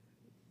say,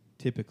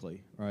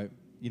 typically, right?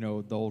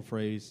 The old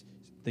phrase,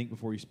 think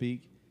before you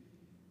speak.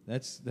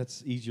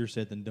 That's easier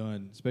said than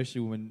done, especially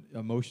when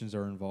emotions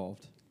are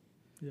involved.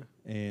 yeah.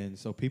 And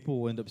so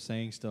people will end up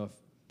saying stuff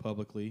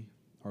publicly,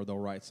 or they'll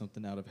write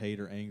something out of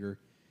hate or anger.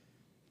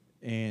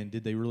 And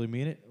did they really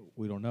mean it?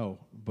 We don't know.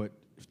 But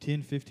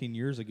 10, 15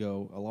 years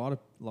ago, a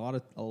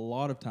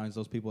lot of times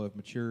those people have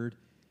matured.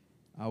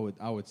 I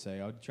would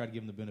say I would try to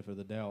give them the benefit of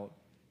the doubt.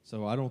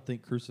 So I don't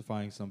think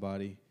crucifying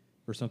somebody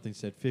for something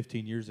said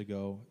 15 years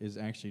ago is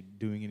actually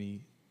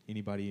doing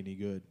anybody any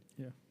good.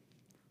 Yeah.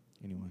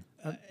 Anyway,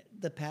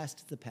 The past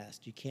is the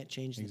past. You can't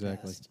change the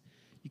Exactly. past.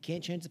 You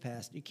can't change the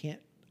past. You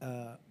can't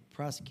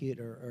prosecute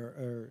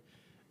or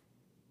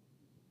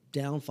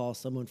downfall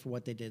someone for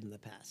what they did in the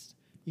past.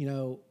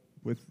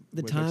 With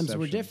The with times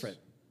were exceptions. different,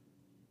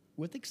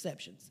 with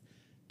exceptions.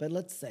 But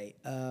let's say,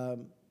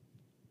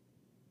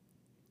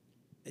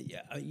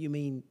 you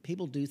mean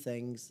people do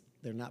things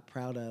they're not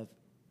proud of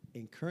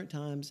in current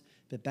times,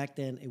 but back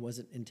then it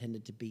wasn't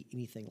intended to be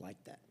anything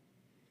like that.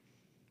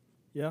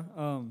 Yeah.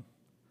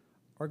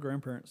 Our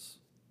grandparents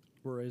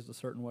were raised a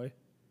certain way,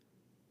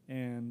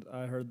 and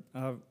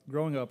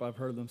growing up, I've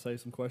heard them say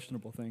some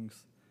questionable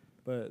things,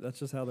 but that's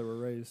just how they were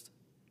raised,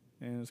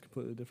 and it's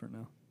completely different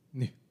now.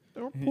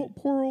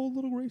 Poor old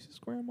little racist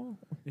grandma.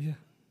 Yeah.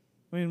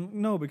 I mean,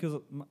 no, because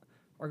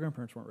our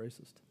grandparents weren't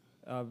racist.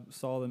 I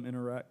saw them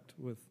interact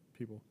with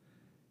people,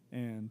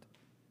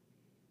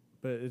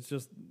 but it's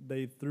just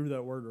they threw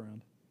that word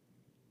around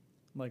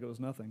like it was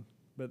nothing.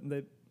 But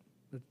that's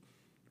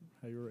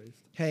how you were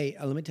raised. Hey,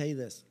 let me tell you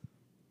this.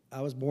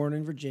 I was born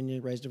in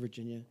Virginia, raised in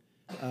Virginia,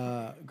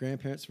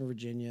 grandparents from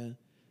Virginia.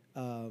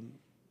 I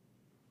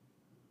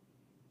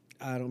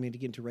don't mean to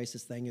get into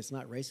racist thing. It's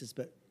not racist,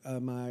 but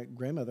my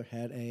grandmother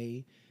had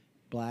a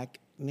black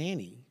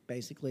nanny,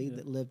 basically,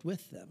 that lived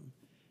with them.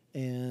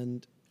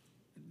 And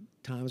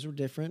times were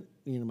different.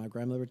 My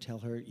grandmother would tell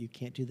her, you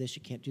can't do this,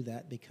 you can't do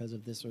that because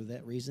of this or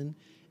that reason.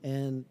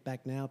 And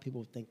back now,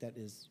 people think that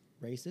is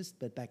racist,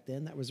 but back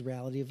then, that was the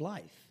reality of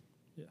life.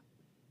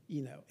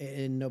 Yeah.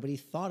 And nobody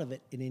thought of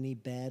it in any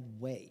bad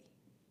way.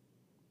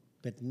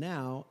 But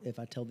now, if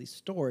I tell these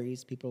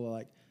stories, people are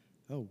like,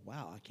 oh,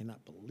 wow, I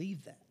cannot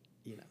believe that.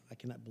 I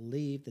cannot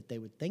believe that they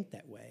would think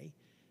that way.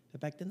 But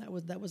back then,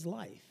 that was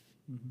life.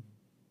 Mm-hmm.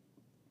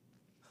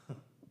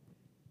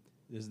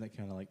 isn't that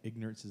kind of like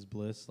ignorance is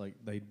bliss? Like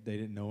they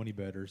didn't know any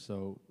better,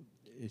 so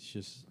it's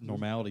just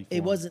normality for It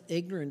them. wasn't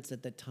ignorance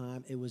at the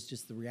time. It was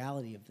just the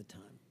reality of the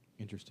time.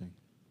 Interesting.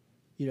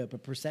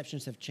 But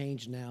perceptions have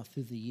changed now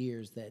through the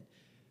years that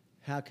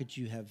how could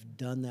you have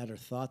done that or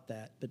thought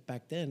that? But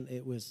back then,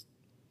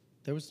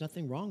 there was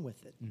nothing wrong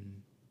with it.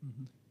 Mm-hmm.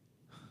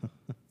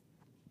 Mm-hmm.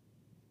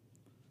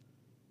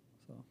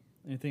 So,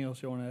 anything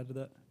else you want to add to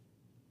that?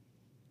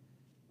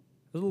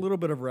 There's a little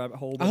bit of a rabbit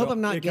hole. I hope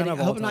I'm not it kind getting. of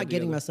I all hope I'm not tied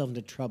getting together. myself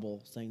into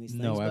trouble saying these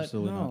things. No, but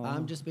absolutely no. not.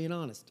 I'm just being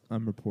honest.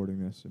 I'm reporting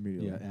this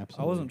immediately. Yeah, I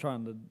absolutely. wasn't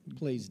trying to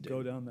Please do.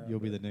 go down that. You'll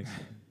be the next.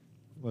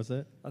 What's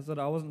that? I said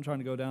I wasn't trying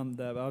to go down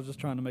that, but I was just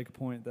trying to make a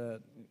point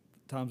that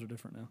times are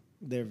different now.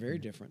 They're very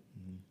different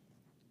Mm-hmm.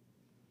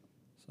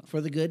 So,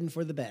 for the good and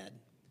for the bad.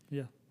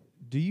 yeah.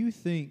 Do you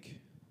think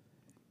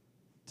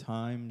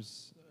time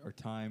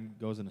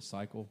goes in a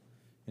cycle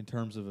in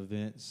terms of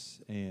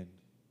events and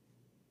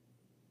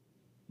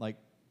like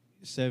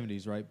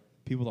 70s, right?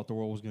 People thought the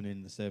world was going to end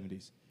in the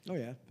 70s. Oh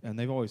yeah. And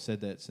they've always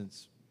said that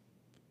since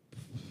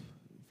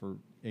for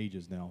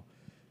ages now.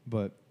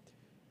 But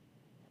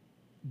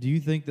do you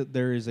think that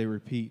there is a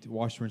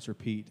wash, rinse,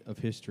 repeat of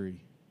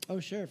history? Oh,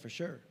 sure, for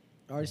sure.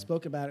 I already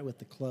spoke about it with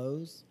the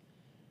clothes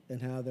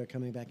and how they're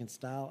coming back in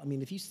style. I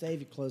mean, if you save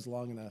your clothes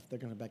long enough, they're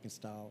going to back in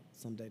style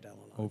someday down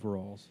the line.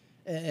 Overalls.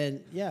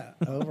 And yeah,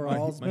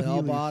 overalls, My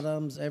bell Heelys.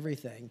 bottoms,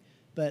 everything.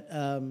 But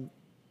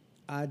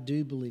I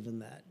do believe in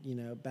that. You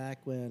know, back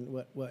when,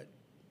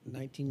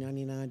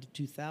 1999 to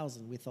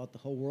 2000, we thought the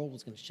whole world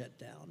was going to shut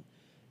down,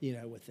 you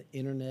know, with the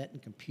internet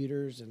and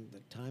computers and the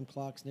time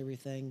clocks and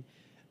everything.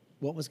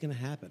 What was going to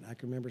happen? I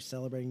can remember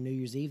celebrating New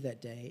Year's Eve that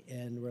day,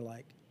 and we're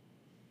like,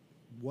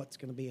 what's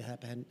going to be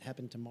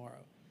happen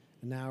tomorrow?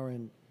 And now we're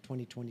in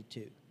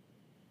 2022.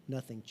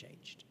 Nothing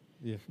changed.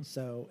 Yeah.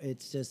 So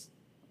it's just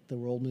the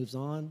world moves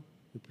on.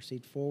 We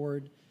proceed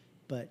forward.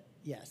 But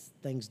yes,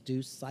 things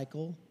do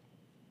cycle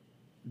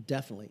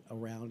definitely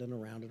around and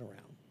around and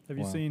around. Have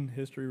you Wow. seen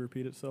history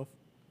repeat itself?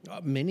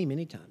 Many,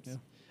 many times.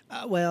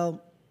 Yeah.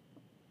 Well,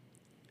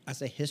 I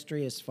say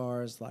history as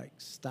far as like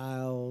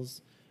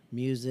styles,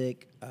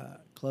 music,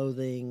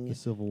 clothing. The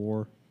Civil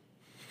War.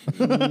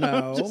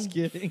 No. Just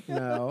kidding.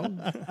 No.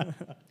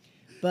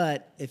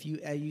 But if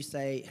you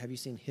say, have you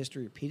seen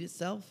history repeat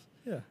itself?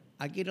 Yeah.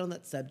 I get on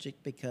that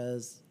subject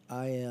because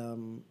I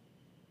am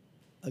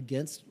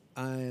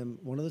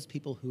one of those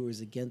people who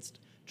is against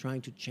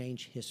trying to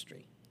change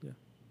history. Yeah.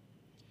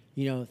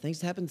 You know,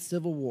 things happen in the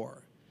Civil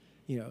War,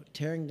 you know,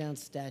 tearing down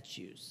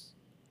statues,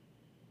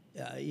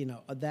 you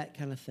know, that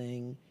kind of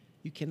thing.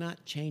 You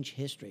cannot change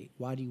history.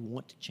 Why do you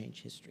want to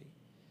change history?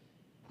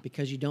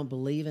 Because you don't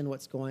believe in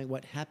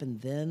what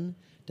happened then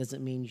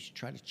doesn't mean you should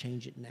try to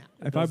change it now.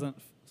 If I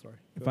Sorry.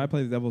 if I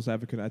play the devil's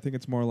advocate, I think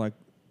it's more like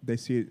they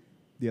see it.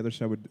 The other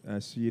side would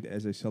see it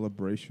as a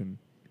celebration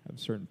of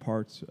certain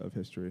parts of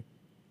history.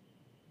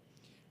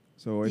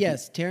 So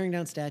Yes, tearing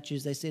down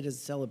statues, they see it as a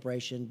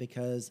celebration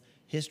because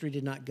history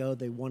did not go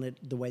the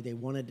way they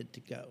wanted it to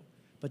go.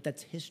 But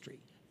that's history.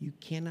 You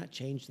cannot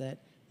change that.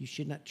 You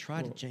should not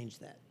try to change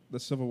that. the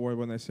Civil War,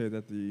 when they say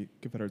that the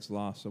Confederates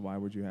lost, so why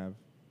would you have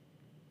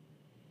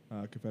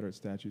Confederate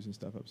statues and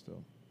stuff up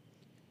still?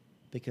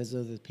 Because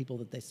of the people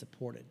that they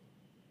supported.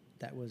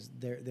 That was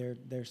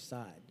their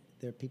side.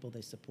 They're people they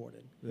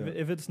supported. Yeah.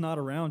 If it's not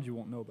around, you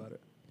won't know about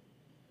it.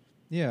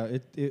 Yeah,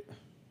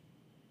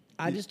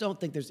 I just don't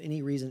think there's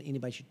any reason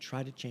anybody should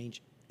try to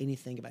change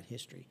anything about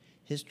history.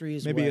 History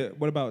is Maybe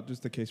what about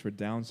just the case for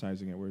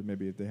downsizing it, where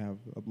maybe if they have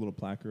a little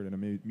placard in a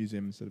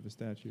museum instead of a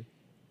statue?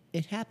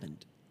 it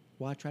happened.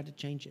 Why try to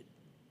change it?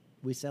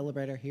 We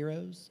celebrate our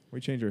heroes. We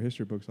change our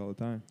history books all the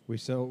time. we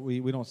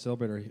don't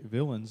celebrate our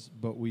villains,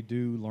 but we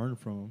do learn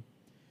from them.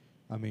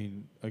 I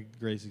mean, a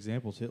great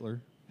example is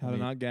Hitler. How to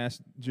not gas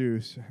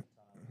Jews.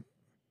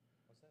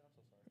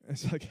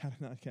 It's like how to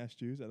not gas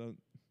Jews. I don't.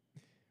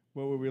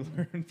 What would we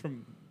learn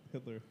from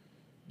Hitler?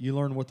 You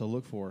learn what to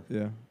look for,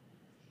 Yeah.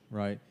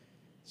 right?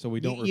 So we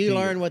don't. You repeat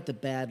learn it. what the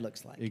bad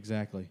looks like.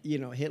 Exactly. You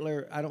know,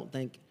 Hitler, I don't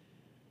think,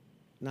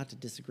 not to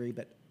disagree,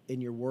 but in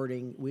your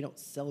wording, we don't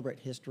celebrate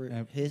history.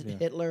 Yeah.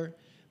 Hitler,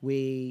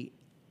 we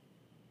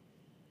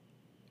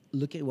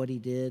look at what he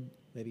did,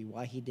 maybe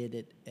why he did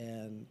it,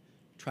 and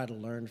try to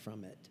learn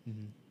from it.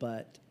 Mm-hmm.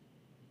 But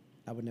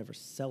I would never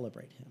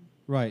celebrate him.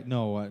 Right.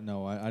 No,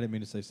 I didn't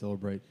mean to say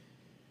celebrate.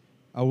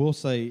 I will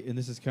say, and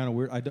this is kind of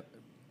weird.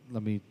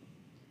 Let me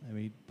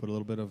put a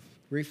little bit of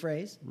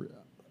Rephrase.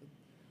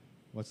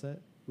 what's that?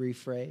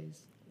 Rephrase.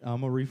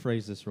 I'm gonna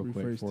rephrase this real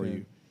quick Rephrase for 10.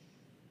 you.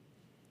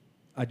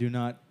 I do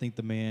not think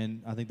the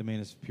man. I think the man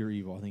is pure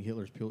evil. I think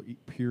Hitler's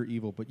pure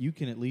evil. But you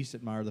can at least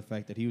admire the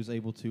fact that he was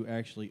able to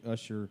actually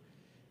usher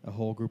a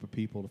whole group of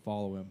people to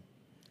follow him.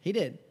 He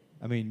did.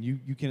 I mean,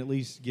 you can at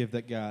least give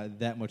that guy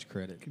that much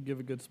credit. Could give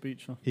a good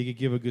speech, huh? He could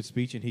give a good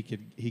speech, and he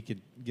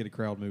could get a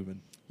crowd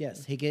moving.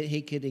 Yes, he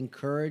could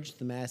encourage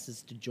the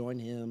masses to join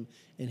him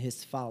in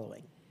his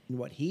following and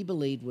what he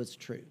believed was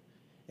true,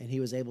 and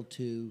he was able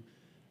to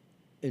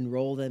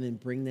enroll them and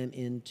bring them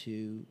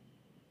into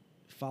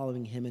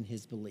following him and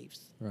his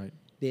beliefs. Right.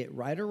 Be it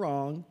right or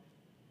wrong,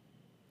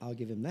 I'll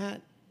give him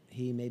that.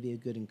 He may be a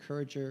good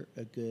encourager,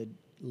 a good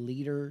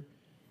leader,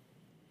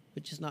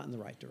 but just not in the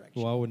right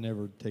direction. Well, I would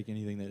never take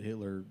anything that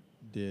Hitler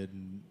did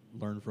and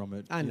learn from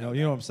it. I know You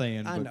know that. what I'm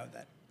saying? I but- know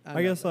that.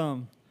 I guess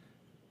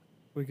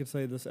we could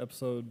say this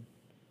episode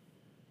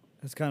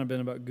has kind of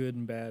been about good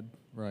and bad.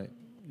 Right.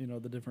 You know,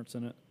 the difference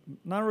in it.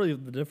 Not really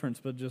the difference,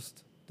 but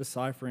just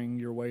deciphering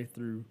your way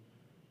through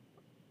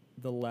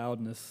the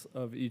loudness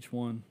of each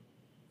one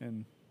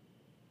and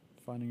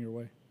finding your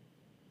way.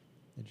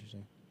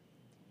 Interesting.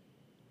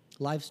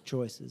 Life's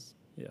choices.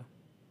 Yeah.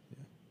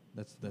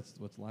 That's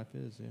what life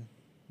is. Yeah.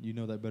 You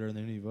know that better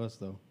than any of us,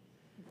 though.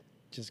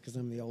 Just because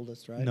I'm the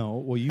oldest, right? No.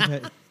 Well, you've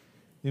had.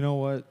 You know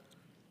what?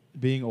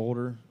 Being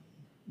older,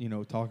 you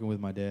know, talking with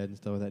my dad and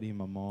stuff like that, even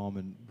my mom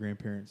and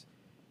grandparents,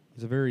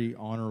 it's a very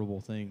honorable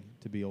thing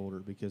to be older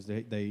because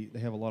they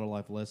have a lot of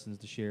life lessons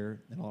to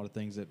share and a lot of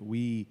things that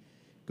we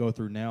go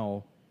through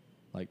now,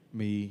 like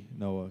me,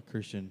 Noah,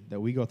 Christian, that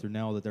we go through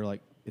now that they're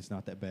like, it's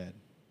not that bad.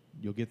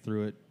 You'll get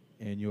through it,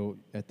 and you'll,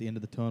 at the end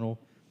of the tunnel,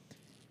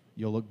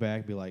 you'll look back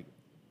and be like,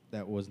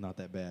 that was not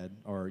that bad,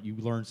 or you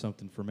learn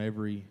something from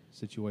every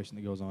situation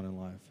that goes on in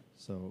life.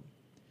 So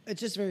It's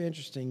just very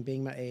interesting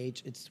being my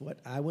age. It's what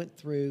I went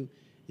through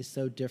is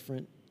so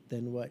different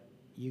than what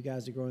you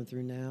guys are going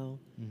through now.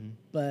 Mm-hmm.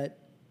 But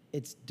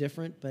it's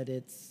different, but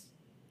it's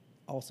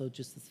also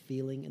just this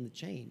feeling and the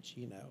change,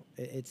 you know.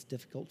 It's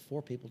difficult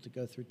for people to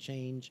go through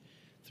change,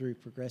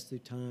 progress through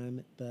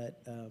time,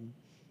 but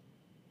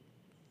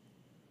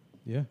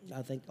Yeah.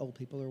 I think old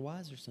people are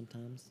wiser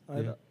sometimes.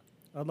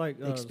 I'd like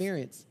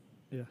Experience.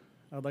 Yeah,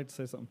 I'd like to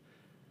say something.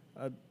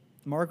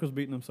 Mark was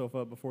beating himself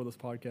up before this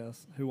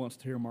podcast. Who wants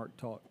to hear Mark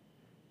talk?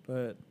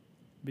 But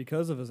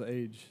because of his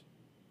age,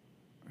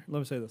 let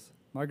me say this.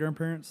 My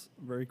grandparents,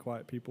 very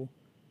quiet people,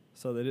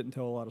 so they didn't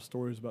tell a lot of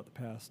stories about the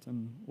past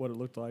and what it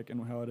looked like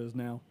and how it is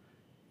now.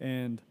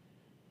 And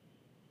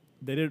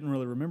they didn't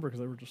really remember because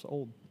they were just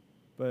old.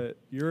 But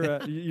you're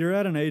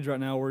at an age right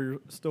now where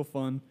you're still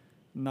fun,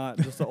 not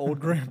just an old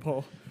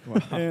grandpa.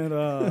 Wow.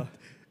 And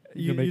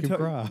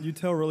you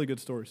tell really good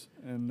stories,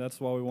 and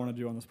that's why we wanted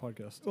you on this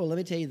podcast. Well, let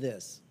me tell you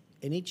this.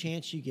 Any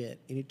chance you get,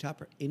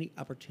 any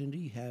opportunity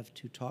you have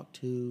to talk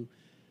to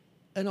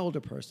an older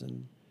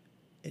person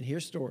and hear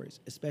stories,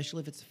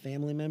 especially if it's a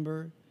family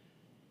member,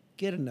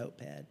 get a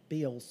notepad,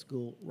 be old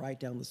school,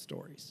 write down the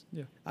stories.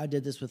 Yeah. I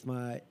did this with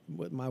my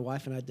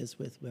wife, and I did this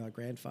with my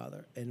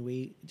grandfather, and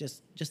we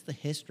just the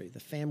history, the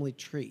family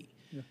tree.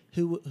 Yeah.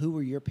 Who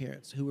were your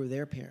parents? Who were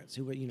their parents?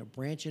 Who were,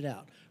 branch it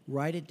out,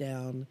 write it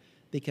down,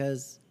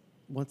 because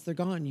once they're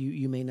gone,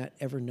 you may not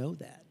ever know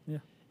that. Yeah.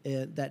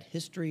 That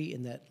history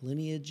and that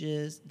lineage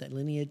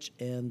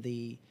and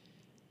the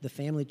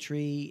family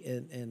tree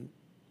and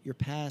your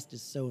past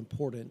is so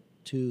important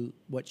to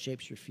what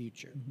shapes your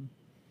future. Mm-hmm.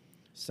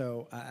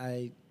 So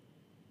I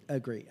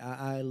agree.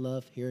 I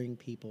love hearing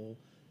people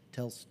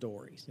tell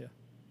stories. Yeah.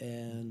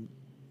 And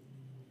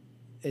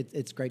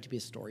it's great to be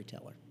a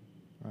storyteller.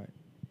 Right.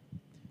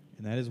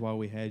 And that is why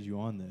we had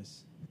you on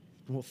this.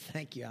 Well,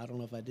 thank you. I don't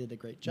know if I did a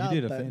great job.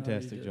 You did a but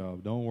fantastic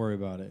job. Don't worry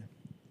about it.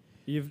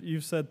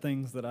 You've said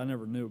things that I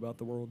never knew about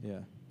the world. Yeah.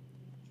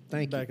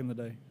 Thank you. Back in the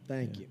day.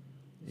 Thank Yeah. you.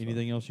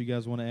 Anything else you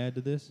guys want to add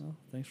to this? Well,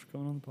 thanks for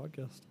coming on the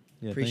podcast.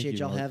 Yeah, Appreciate thank you,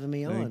 y'all Mark. having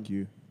me on. Thank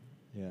you.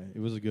 Yeah, it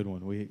was a good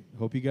one. We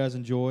hope you guys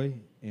enjoy,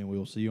 and we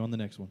will see you on the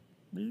next one.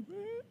 Beep,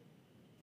 beep.